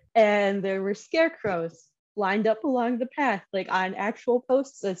 and there were scarecrows lined up along the path, like on actual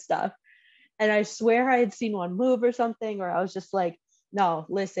posts and stuff. And I swear I had seen one move or something, or I was just like, no,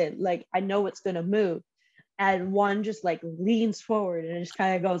 listen, like I know it's gonna move. And one just like leans forward and it just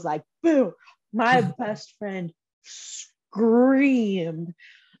kind of goes like, boo. My best friend screamed,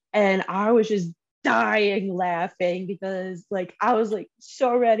 and I was just dying laughing because like I was like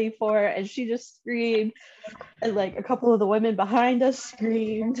so ready for it, and she just screamed, and like a couple of the women behind us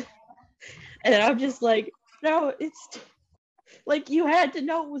screamed, and I'm just like, no, it's like you had to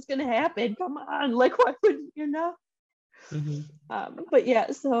know it was gonna happen. Come on, like why wouldn't you know? But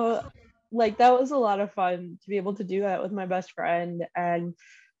yeah, so like that was a lot of fun to be able to do that with my best friend, and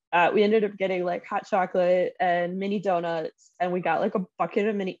we ended up getting like hot chocolate and mini donuts, and we got like a bucket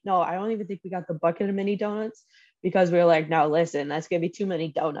of mini. No, I don't even think we got the bucket of mini donuts because we were like, no, listen, that's gonna be too many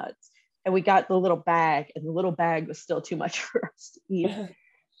donuts, and we got the little bag, and the little bag was still too much for us to eat.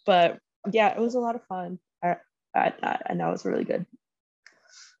 But yeah, it was a lot of fun. I know it was really good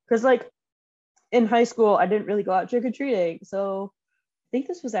because like in high school I didn't really go out trick-or-treating, so I think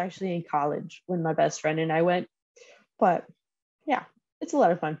this was actually in college when my best friend and I went. But yeah, it's a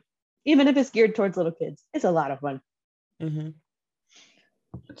lot of fun. Even if it's geared towards little kids, it's a lot of fun.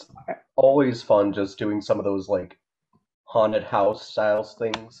 It's always fun just doing some of those like haunted house styles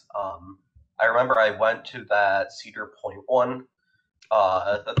things. I remember I went to that Cedar Point one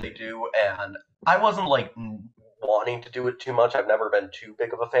that they do, and I wasn't like wanting to do it too much. I've never been too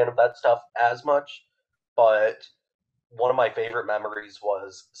big of a fan of that stuff as much, but one of my favorite memories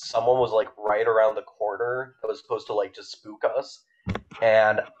was someone was like right around the corner that was supposed to like just spook us,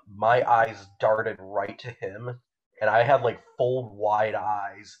 and my eyes darted right to him, and I had like full wide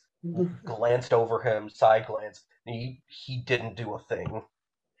eyes, glanced over him, side glance, and he didn't do a thing.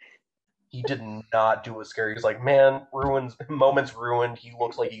 He did not do a scary. He's like, man, moment's ruined. He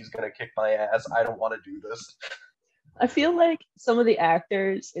looks like he's gonna kick my ass. I don't want to do this. I feel like some of the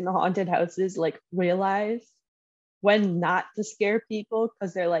actors in the haunted houses like realize when not to scare people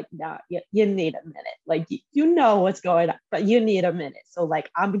because they're like, nah, you need a minute. Like you know what's going on, but you need a minute. So like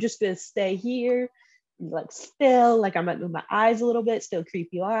I'm just gonna stay here, like still, like I'm gonna move my eyes a little bit, still creep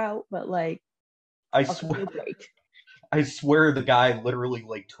you out, but like I swear the guy literally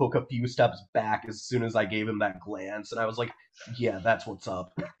like took a few steps back as soon as I gave him that glance, and I was like, yeah, that's what's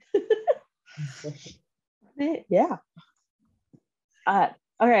up. Yeah. All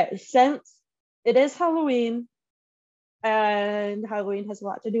right, since it is Halloween and Halloween has a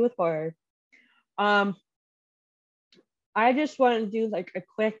lot to do with horror, I just want to do like a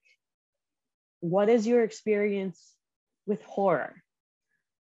quick, what is your experience with horror?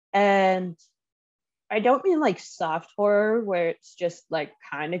 And I don't mean like soft horror where it's just like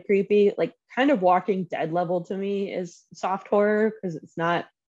kind of creepy, like kind of Walking Dead level to me is soft horror because it's not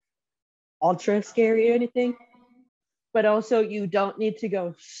ultra scary or anything. But also you don't need to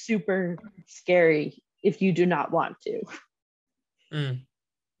go super scary if you do not want to.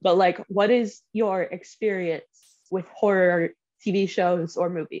 But like, what is your experience with horror TV shows or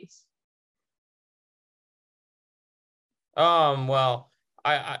movies? Well,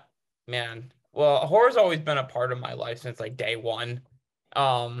 well, horror's always been a part of my life since like day one.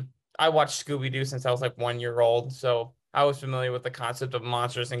 I watched Scooby-Doo since I was like 1 year old, so I was familiar with the concept of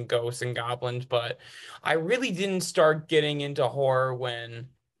monsters and ghosts and goblins, but I really didn't start getting into horror when,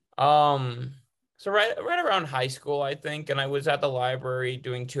 so right around high school, I think, and I was at the library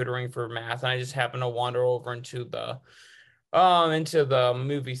doing tutoring for math, and I just happened to wander over into the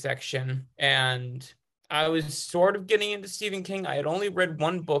movie section, and I was sort of getting into Stephen King. I had only read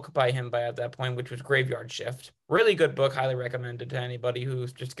one book by him at that point, which was Graveyard Shift. Really good book, highly recommended to anybody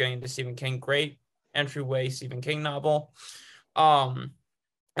who's just getting into Stephen King. Great entryway Stephen King novel. And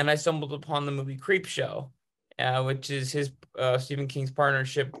I stumbled upon the movie Creepshow, which is his Stephen King's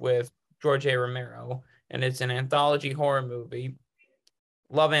partnership with George A. Romero, and it's an anthology horror movie.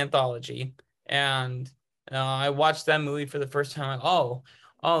 Love anthology, and I watched that movie for the first time. Like,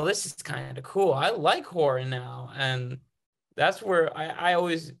 oh, this is kind of cool. I like horror now, and that's where I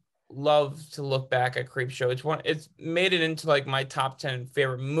always love to look back at Creepshow. It's made it into like my top 10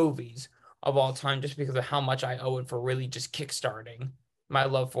 favorite movies of all time, just because of how much I owe it for really just kickstarting my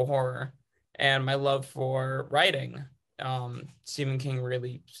love for horror and my love for writing. Stephen King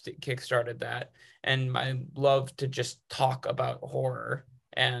really kickstarted that, and my love to just talk about horror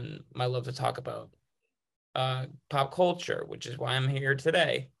and my love to talk about pop culture, which is why I'm here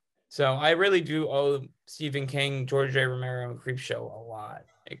today. So I really do owe Stephen King, George A. Romero, and Creepshow a lot.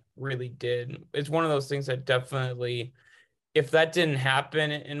 It really did. It's one of those things that definitely if that didn't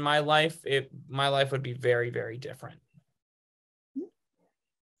happen in my life, my life would be very, very different.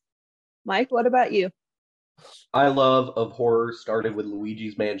 Mike, what about you? My love of horror started with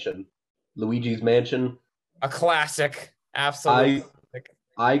Luigi's Mansion. Luigi's Mansion, A classic, absolutely.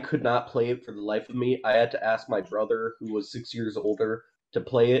 I could not play it for the life of me. I had to ask my brother, who was 6 years older, to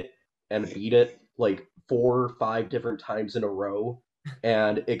play it and beat it like 4 or 5 different times in a row.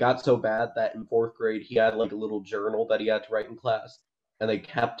 And it got so bad that in 4th grade, he had like a little journal that he had to write in class, and they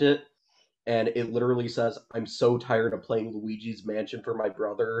kept it. And it literally says, "I'm so tired of playing Luigi's Mansion for my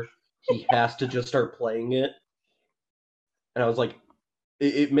brother. He has to just start playing it." And I was like,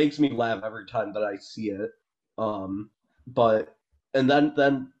 it makes me laugh every time that I see it. But and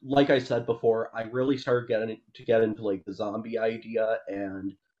then like I said before, I really started get into like the zombie idea,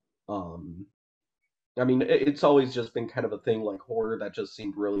 and I mean it's always just been kind of a thing like horror that just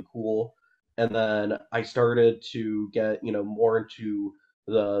seemed really cool. And then I started to get, more into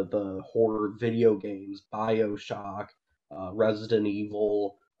the horror video games, BioShock, Resident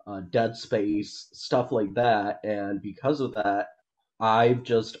Evil, Dead Space, stuff like that. And because of that, I've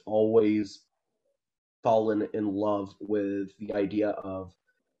just always fallen in love with the idea of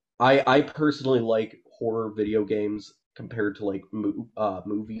I personally like horror video games compared to like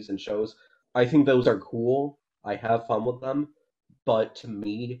movies and shows. I think those are cool. I have fun with them, but to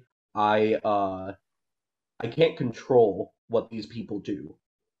me, I can't control what these people do.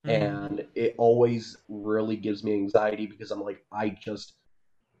 And it always really gives me anxiety because I'm like, I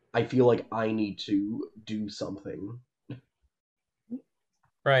feel like I need to do something.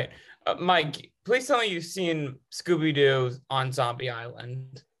 Right. Mike, please tell me you've seen Scooby-Doo on Zombie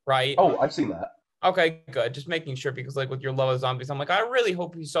Island, right? Oh, I've seen that. Okay, good. Just making sure, because like with your love of zombies, I'm like, I really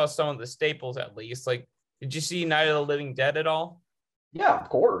hope you saw some of the staples at least. Like, did you see Night of the Living Dead at all? Yeah, of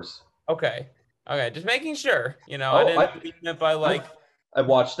course. Okay. Just making sure. Oh, I didn't mean it by like. I've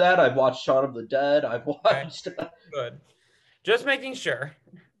watched that. I've watched Shaun of the Dead. I've watched. Okay. Good. Just making sure.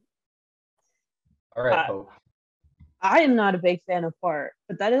 All right, Hope. I am not a big fan of horror,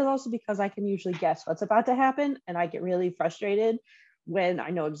 but that is also because I can usually guess what's about to happen, and I get really frustrated when I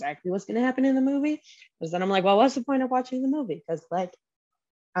know exactly what's going to happen in the movie. Because then I'm like, well, what's the point of watching the movie? Because like,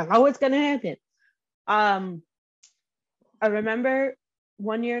 I know what's going to happen. I remember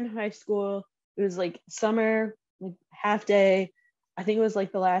one year in high school, it was like summer, like half day. I think it was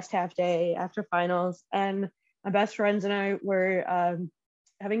like the last half day after finals, and my best friends and I were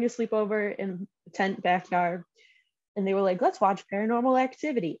having a sleepover in a tent backyard. And they were like, let's watch Paranormal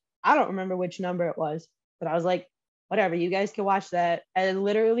Activity. I don't remember which number it was, but I was like, whatever, you guys can watch that. And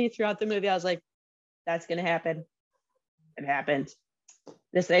literally throughout the movie, I was like, that's going to happen. It happened.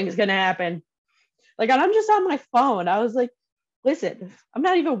 This thing is going to happen. Like, and I'm just on my phone. I was like, listen, I'm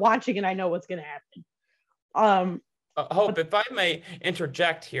not even watching and I know what's going to happen. Hope, if I may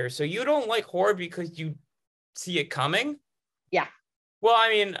interject here. So you don't like horror because you see it coming? Yeah. Well, I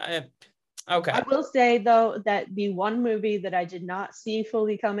mean, okay. I will say though that the one movie that I did not see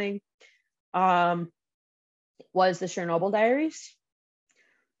fully coming was the Chernobyl Diaries,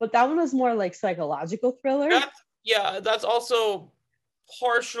 but that one was more like psychological thriller. That's also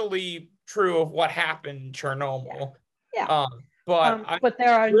partially true of what happened in Chernobyl. Yeah. But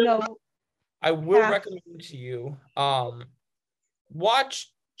there are I will recommend to you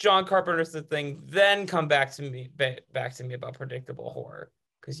watch John Carpenter's The Thing, then come back to me about predictable horror,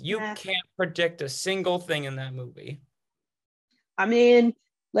 because you can't predict a single thing in that movie. I mean,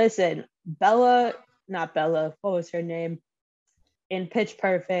 listen, what was her name in Pitch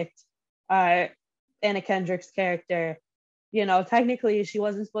Perfect? Anna Kendrick's character, technically she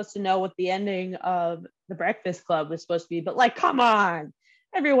wasn't supposed to know what the ending of The Breakfast Club was supposed to be, but like, come on.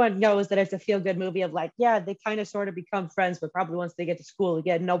 Everyone knows that it's a feel-good movie of like, yeah, they kind of sort of become friends, but probably once they get to school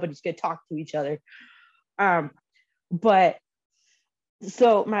again, nobody's going to talk to each other. But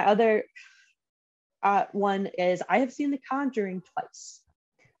so my other one is I have seen The Conjuring twice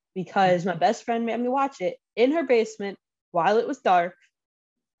because my best friend made me watch it in her basement while it was dark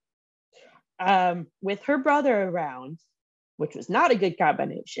with her brother around, which was not a good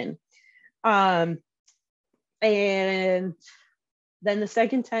combination. And then the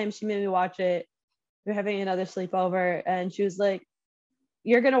second time she made me watch it, we were having another sleepover, and she was like,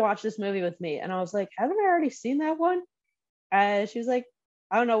 you're going to watch this movie with me. And I was like, haven't I already seen that one? And she was like,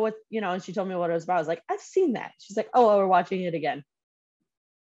 I don't know what, and she told me what it was about. I was like, I've seen that. She's like, oh, well, we're watching it again.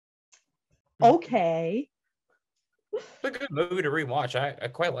 Okay. It's a good movie to rewatch. I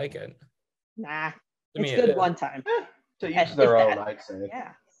quite like it. Nah, it's good one time. To each their own, I'd say.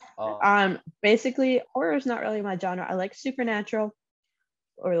 Yeah. Basically, horror is not really my genre. I like supernatural,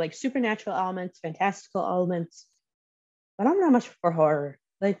 or like supernatural elements, fantastical elements. but I'm not much for horror.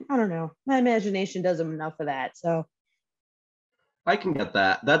 Like, I don't know. My imagination does enough of that. So, I can get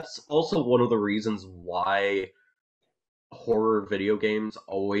that. That's also one of the reasons why horror video games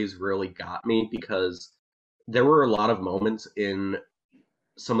always really got me, because there were a lot of moments in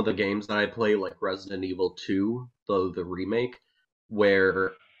some of the games that I play, like Resident Evil 2, the remake,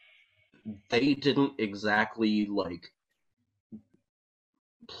 where they didn't exactly like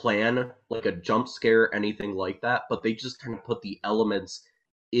plan like a jump scare, anything like that, but they just kind of put the elements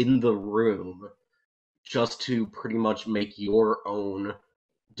in the room just to pretty much make your own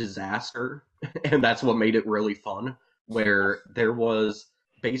disaster. And that's what made it really fun, where there was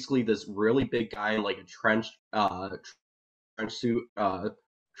basically this really big guy in like a trench suit,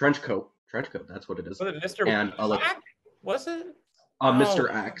 trench coat, that's what it is. Was it Mr. And like Black? Was it? Oh,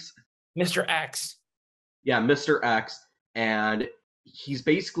 Mr. X. Mr. X. Yeah, Mr. X, and he's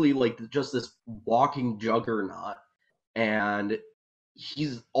basically like just this walking juggernaut, and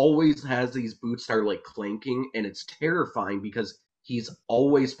he's always has these boots that are like clanking, and it's terrifying because he's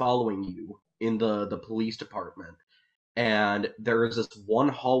always following you in the police department. And there is this one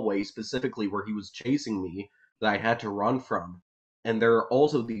hallway specifically where he was chasing me that I had to run from. And there are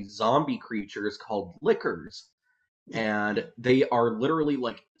also these zombie creatures called lickers, and they are literally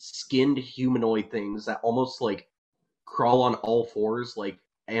like skinned humanoid things that almost like crawl on all fours like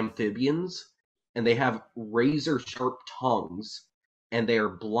amphibians, and they have razor sharp tongues, and they are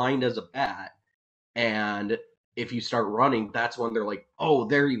blind as a bat. And if you start running, that's when they're like, oh,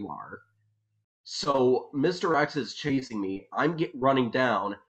 there you are. So Mr. X is chasing me. I'm running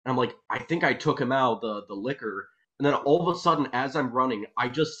down, and I'm like, I think I took him out, the licker. And then all of a sudden, as I'm running, I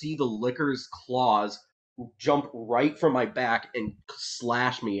just see the licker's claws jump right from my back and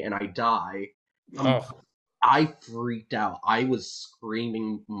slash me, and I die. I freaked out. I was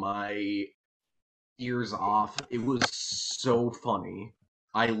screaming my ears off. It was so funny.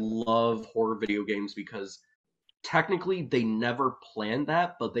 I love horror video games because technically they never planned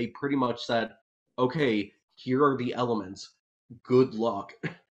that, but they pretty much said, okay, here are the elements. Good luck.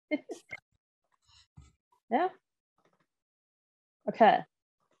 yeah. Okay.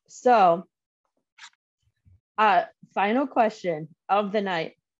 So, final question of the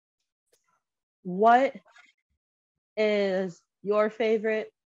night. What is your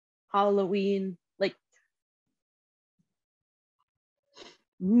favorite Halloween like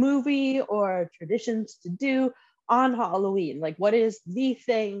movie or traditions to do on Halloween? Like, what is the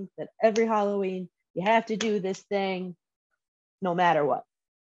thing that every Halloween you have to do this thing no matter what?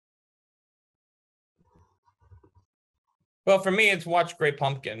 Well, for me, it's watch Great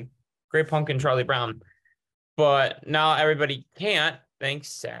Pumpkin, Charlie Brown. But now everybody can't,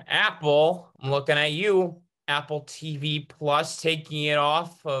 thanks to Apple. I'm looking at you, Apple TV Plus, taking it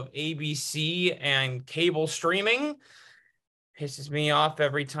off of ABC and cable streaming. Pisses me off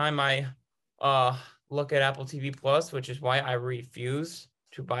every time I look at Apple TV Plus, which is why I refuse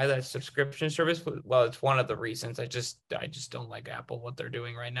to buy that subscription service. Well, it's one of the reasons. I just don't like Apple, what they're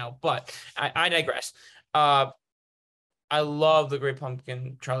doing right now. But I digress. I love The Great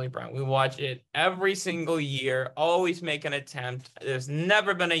Pumpkin, Charlie Brown. We watch it every single year, always make an attempt. There's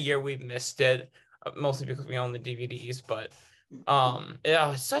never been a year we've missed it, mostly because we own the DVDs. But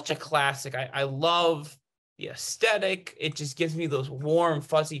yeah, it's such a classic. I love the aesthetic. It just gives me those warm,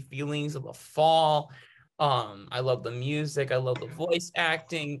 fuzzy feelings of the fall. I love the music. I love the voice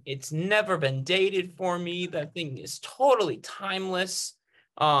acting. It's never been dated for me. That thing is totally timeless.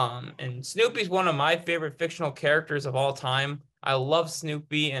 And Snoopy's one of my favorite fictional characters of all time. I love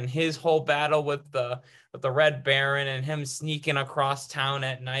Snoopy and his whole battle with the Red Baron and him sneaking across town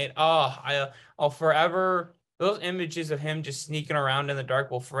at night. I'll forever, those images of him just sneaking around in the dark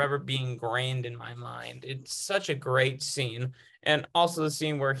will forever be ingrained in my mind. It's such a great scene. And also the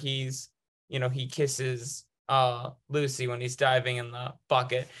scene where he kisses Lucy when he's diving in the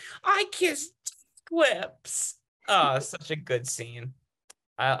bucket. I kissed lips. Such a good scene.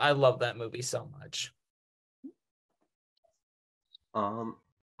 I love that movie so much.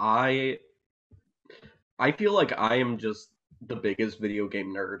 I feel like I am just the biggest video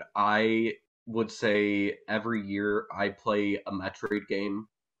game nerd. I would say every year I play a Metroid game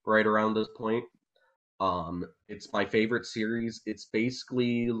right around this point. It's my favorite series. It's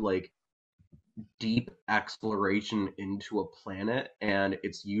basically like deep exploration into a planet, and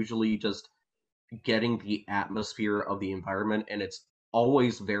it's usually just getting the atmosphere of the environment, and it's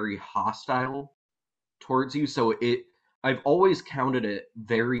always very hostile towards you. So I've always counted it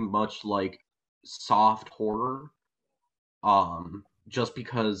very much like soft horror, just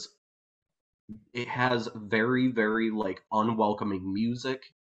because it has very, very like unwelcoming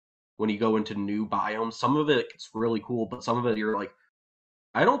music. when you go into new biomes. Some of it's really cool, but some of it you're like,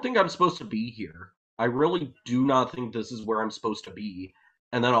 I don't think I'm supposed to be here. I really do not think this is where I'm supposed to be.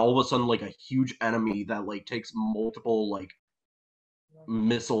 And then all of a sudden, like, a huge enemy that, like, takes multiple, like,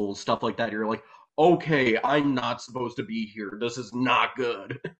 missiles, stuff like that. You're like, okay, I'm not supposed to be here. This is not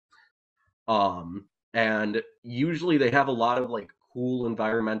good. And usually they have a lot of, like, cool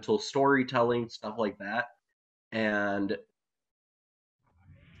environmental storytelling, stuff like that. And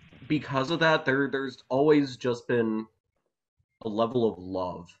because of that, there's always just been a level of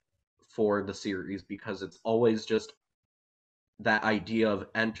love for the series, because it's always just that idea of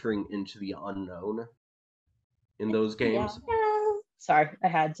entering into the unknown in those games. Yeah. Sorry, I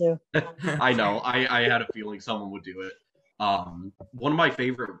had to. I know. I had a feeling someone would do it. One of my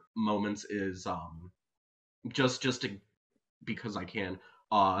favorite moments is just to, because I can,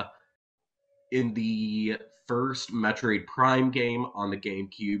 in the first Metroid Prime game on the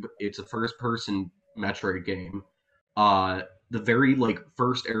GameCube. It's a first-person Metroid game. The very like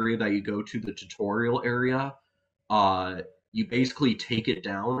first area that you go to, the tutorial area, you basically take it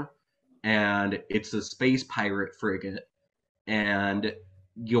down, and it's a space pirate frigate, and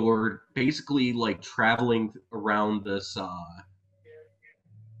you're basically like traveling around this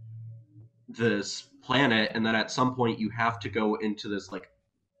planet, and then at some point you have to go into this like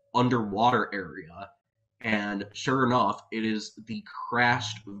underwater area, and sure enough, it is the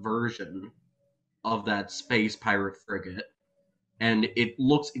crashed version of that space pirate frigate, and it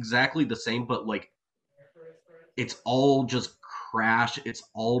looks exactly the same, but like it's all just crashed, it's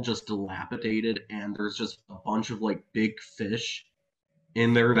all just dilapidated, and there's just a bunch of like big fish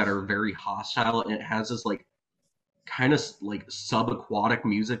in there that are very hostile, and it has this like kind of like subaquatic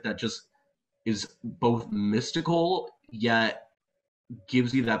music that just is both mystical yet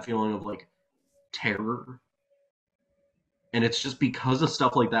gives you that feeling of like terror. And it's just because of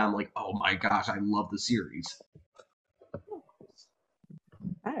stuff like that, I'm like, oh my gosh, I love the series.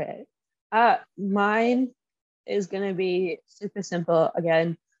 All right. Mine is gonna be super simple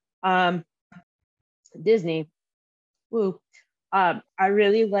again. Disney. Woo. I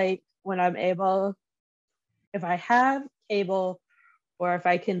really like when I'm able, if I have cable or if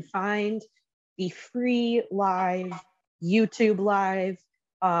I can find the free live YouTube live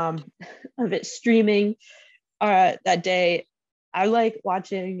of it streaming that day. I like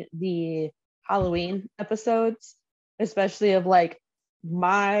watching the Halloween episodes, especially of like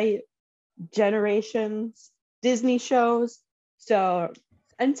my generation's Disney shows. So,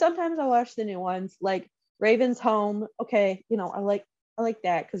 and sometimes I watch the new ones like Raven's Home. Okay, you know, I like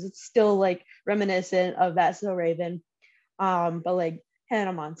that because it's still like reminiscent of That's So Raven. But like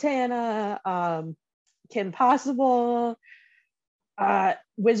Hannah Montana, Kim Possible,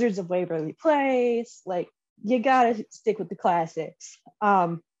 Wizards of Waverly Place, like you gotta stick with the classics.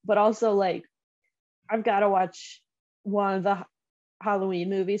 But also like I've gotta watch one of the Halloween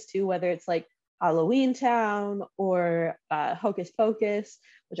movies too, whether it's like Halloween Town or Hocus Pocus,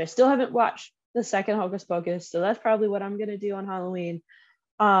 which I still haven't watched the second Hocus Pocus, so that's probably what I'm gonna do on Halloween.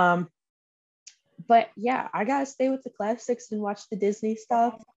 But yeah, I gotta stay with the classics and watch the Disney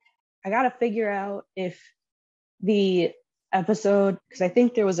stuff. I gotta figure out if the episode, because I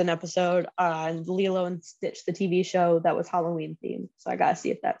think there was an episode on Lilo and Stitch, the TV show, that was Halloween themed. So I gotta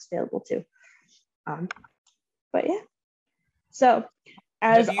see if that's available too. But yeah. So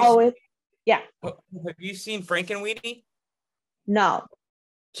as always, yeah. Have you seen Frankenweenie? No.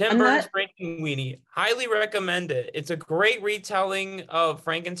 Tim Burton's Frankenweenie. Highly recommend it. It's a great retelling of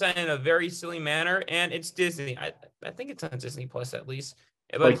Frankenstein in a very silly manner, and it's Disney. I think it's on Disney Plus at least.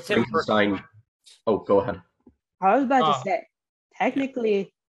 But Like Frankenstein. Oh, go ahead. I was about to say,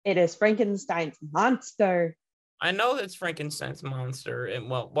 technically, it is Frankenstein's monster. I know it's Frankenstein's monster, and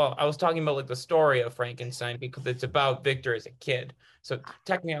well, I was talking about like the story of Frankenstein because it's about Victor as a kid. So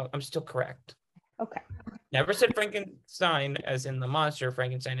technically, I'm still correct. Okay. Never said Frankenstein as in the monster.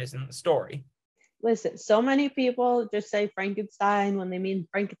 Frankenstein is in the story. Listen, so many people just say Frankenstein when they mean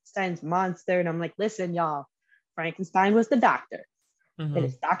Frankenstein's monster, and I'm like, listen, y'all, Frankenstein was the doctor. Mm-hmm. It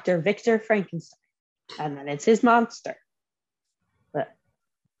is Dr. Victor Frankenstein, and then it's his monster. But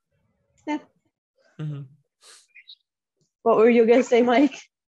yeah. Mm-hmm. What were you gonna say, Mike?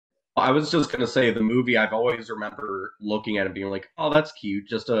 I was just gonna say the movie. I've always remember looking at it, being like, "Oh, that's cute.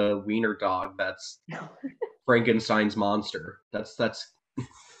 Just a wiener dog. That's Frankenstein's monster. That's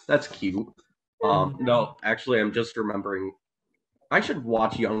cute." No, actually, I'm just remembering. I should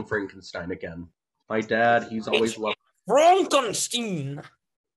watch Young Frankenstein again. My dad, he's always loved Frankenstein.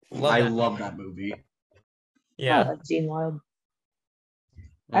 I love that movie. Yeah. Oh, Gene Wild.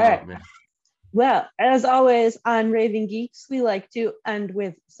 Oh, All right. man. Well, as always on Raving Geeks, we like to end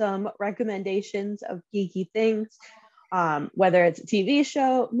with some recommendations of geeky things, whether it's a TV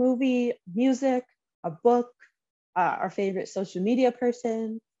show, movie, music, a book, our favorite social media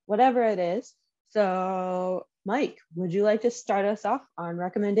person, whatever it is. So, Mike, would you like to start us off on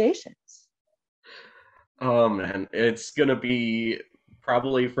recommendations? Oh man, it's gonna be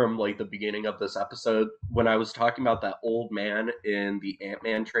probably from like the beginning of this episode when I was talking about that old man in the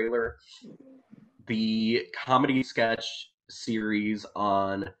Ant-Man trailer. The comedy sketch series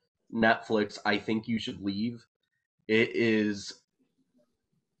on Netflix, I Think You Should Leave. It is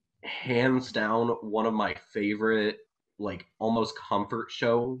hands down one of my favorite, like almost comfort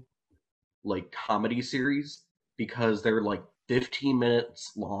show, like comedy series because they're like 15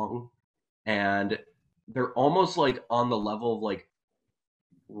 minutes long and they're almost like on the level of like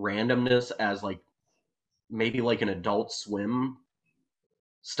randomness as like maybe like an Adult Swim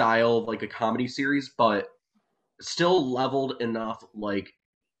style of like a comedy series, but still leveled enough like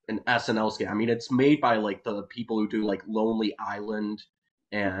an SNL skit. I mean, it's made by like the people who do like Lonely Island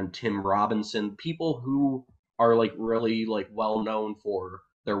and Tim Robinson, people who are like really like well known for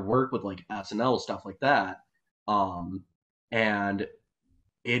their work with like SNL stuff like that. And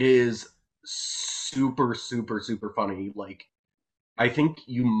it is super super funny. Like I think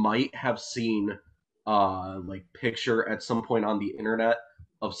you might have seen like picture at some point on the internet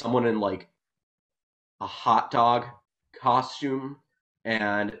of someone in like a hot dog costume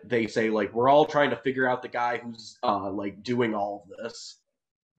and they say like we're all trying to figure out the guy who's like doing all of this.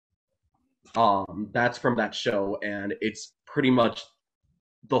 That's from that show, and it's pretty much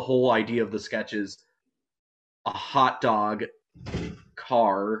the whole idea of the sketch is a hot dog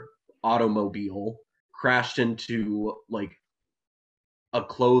car automobile crashed into like a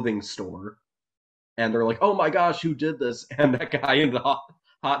clothing store, and they're like, oh my gosh, who did this? And that guy in the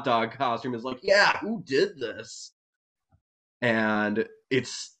hot dog costume is like, yeah, who did this? And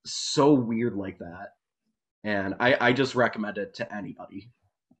it's so weird like that. And I just recommend it to anybody.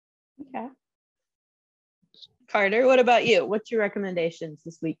 Okay. Carter, what about you? What's your recommendations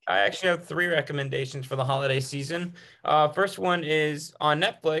this week? I actually have 3 recommendations for the holiday season. First one is on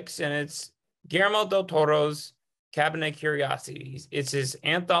Netflix, and it's Guillermo del Toro's Cabinet Curiosities. It's his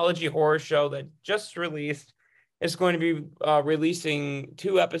anthology horror show that just released. It's going to be releasing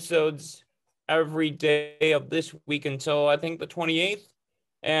 2 episodes every day of this week until I think the 28th.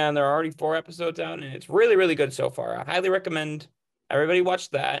 And there are already 4 episodes out, and it's really good so far. I highly recommend everybody watch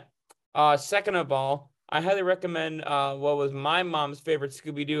that. Second of all, I highly recommend what was my mom's favorite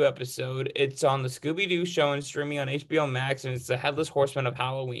Scooby-Doo episode. It's on the Scooby-Doo show and streaming on HBO Max, and it's the Headless Horseman of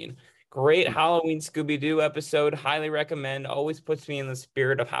Halloween. Great Halloween Scooby-Doo episode. Highly recommend. Always puts me in the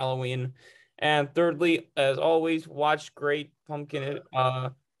spirit of Halloween. And thirdly, as always, watch Great Pumpkin.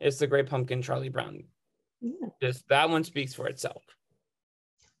 It's the Great Pumpkin, Charlie Brown. Yeah. Just that one speaks for itself.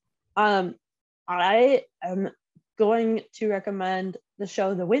 I am going to recommend the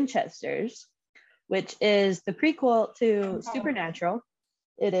show The Winchesters, which is the prequel to Supernatural.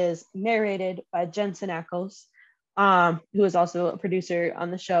 It is narrated by Jensen Ackles, who is also a producer on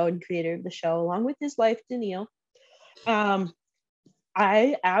the show and creator of the show, along with his wife, Danielle.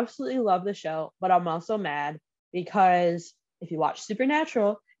 I absolutely love the show, but I'm also mad because if you watch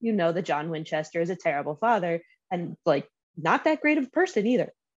Supernatural, you know that John Winchester is a terrible father and like not that great of a person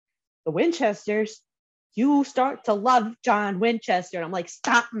either. The Winchesters, you start to love John Winchester, and I'm like,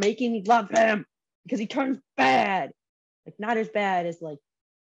 stop making me love him because he turns bad. Like not as bad as like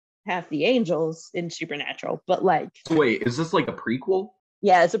half the angels in Supernatural, but like. Wait, is this like a prequel?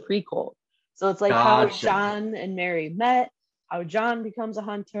 Yeah, it's a prequel. So it's like how Gotcha. John and Mary met, how John becomes a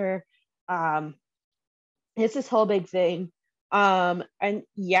hunter. It's this whole big thing. And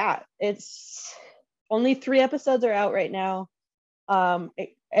yeah, it's only 3 episodes are out right now.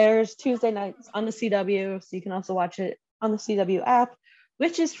 It airs Tuesday nights on the CW, so you can also watch it on the CW app,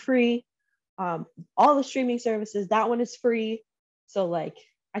 which is free. All the streaming services, that one is free. So like,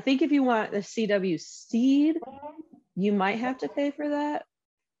 I think if you want the CW Seed, you might have to pay for that.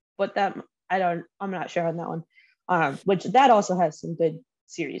 But that I'm not sure on that one. Which that also has some good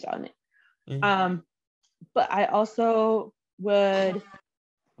series on it. Mm-hmm. But I also I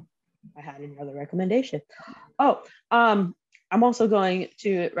had another recommendation. I'm also going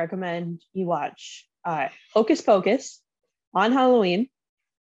to recommend you watch Hocus Pocus on Halloween.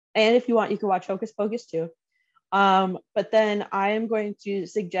 And if you want, you can watch Hocus Pocus too. But then I am going to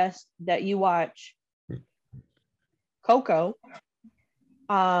suggest that you watch Coco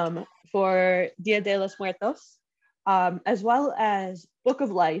for Dia de los Muertos, as well as Book of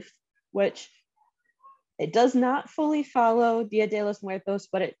Life, which it does not fully follow Dia de los Muertos,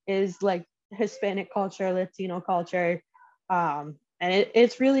 but it is like Hispanic culture, Latino culture. And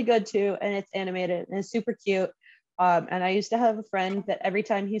it's really good too, and it's animated and it's super cute. And I used to have a friend that every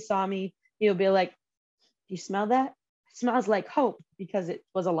time he saw me, he would be like, "Do you smell that? It smells like hope," because it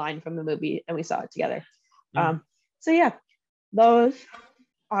was a line from the movie and we saw it together. So yeah, those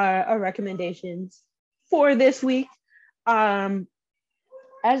are our recommendations for this week.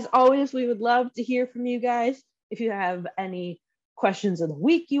 As always, we would love to hear from you guys. If you have any questions of the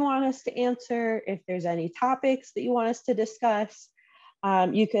week you want us to answer, if there's any topics that you want us to discuss,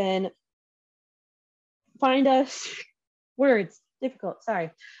 you can find us, find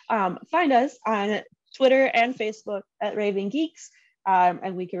us on Twitter and Facebook at Raven Geeks,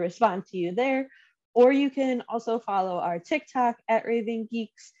 and we can respond to you there. Or you can also follow our TikTok at Raven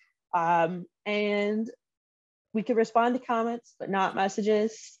Geeks, and we can respond to comments, but not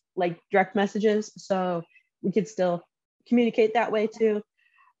messages, like direct messages. So we could still communicate that way too.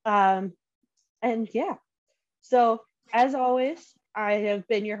 And yeah, so as always, I have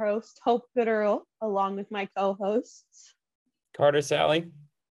been your host, Hope Gooderl, along with my co-hosts, Carter Sally,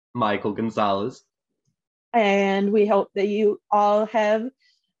 Michael Gonzalez. And we hope that you all have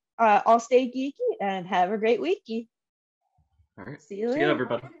all stay geeky and have a great weeky. All right. See you See later. you,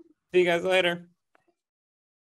 everybody. see you guys later.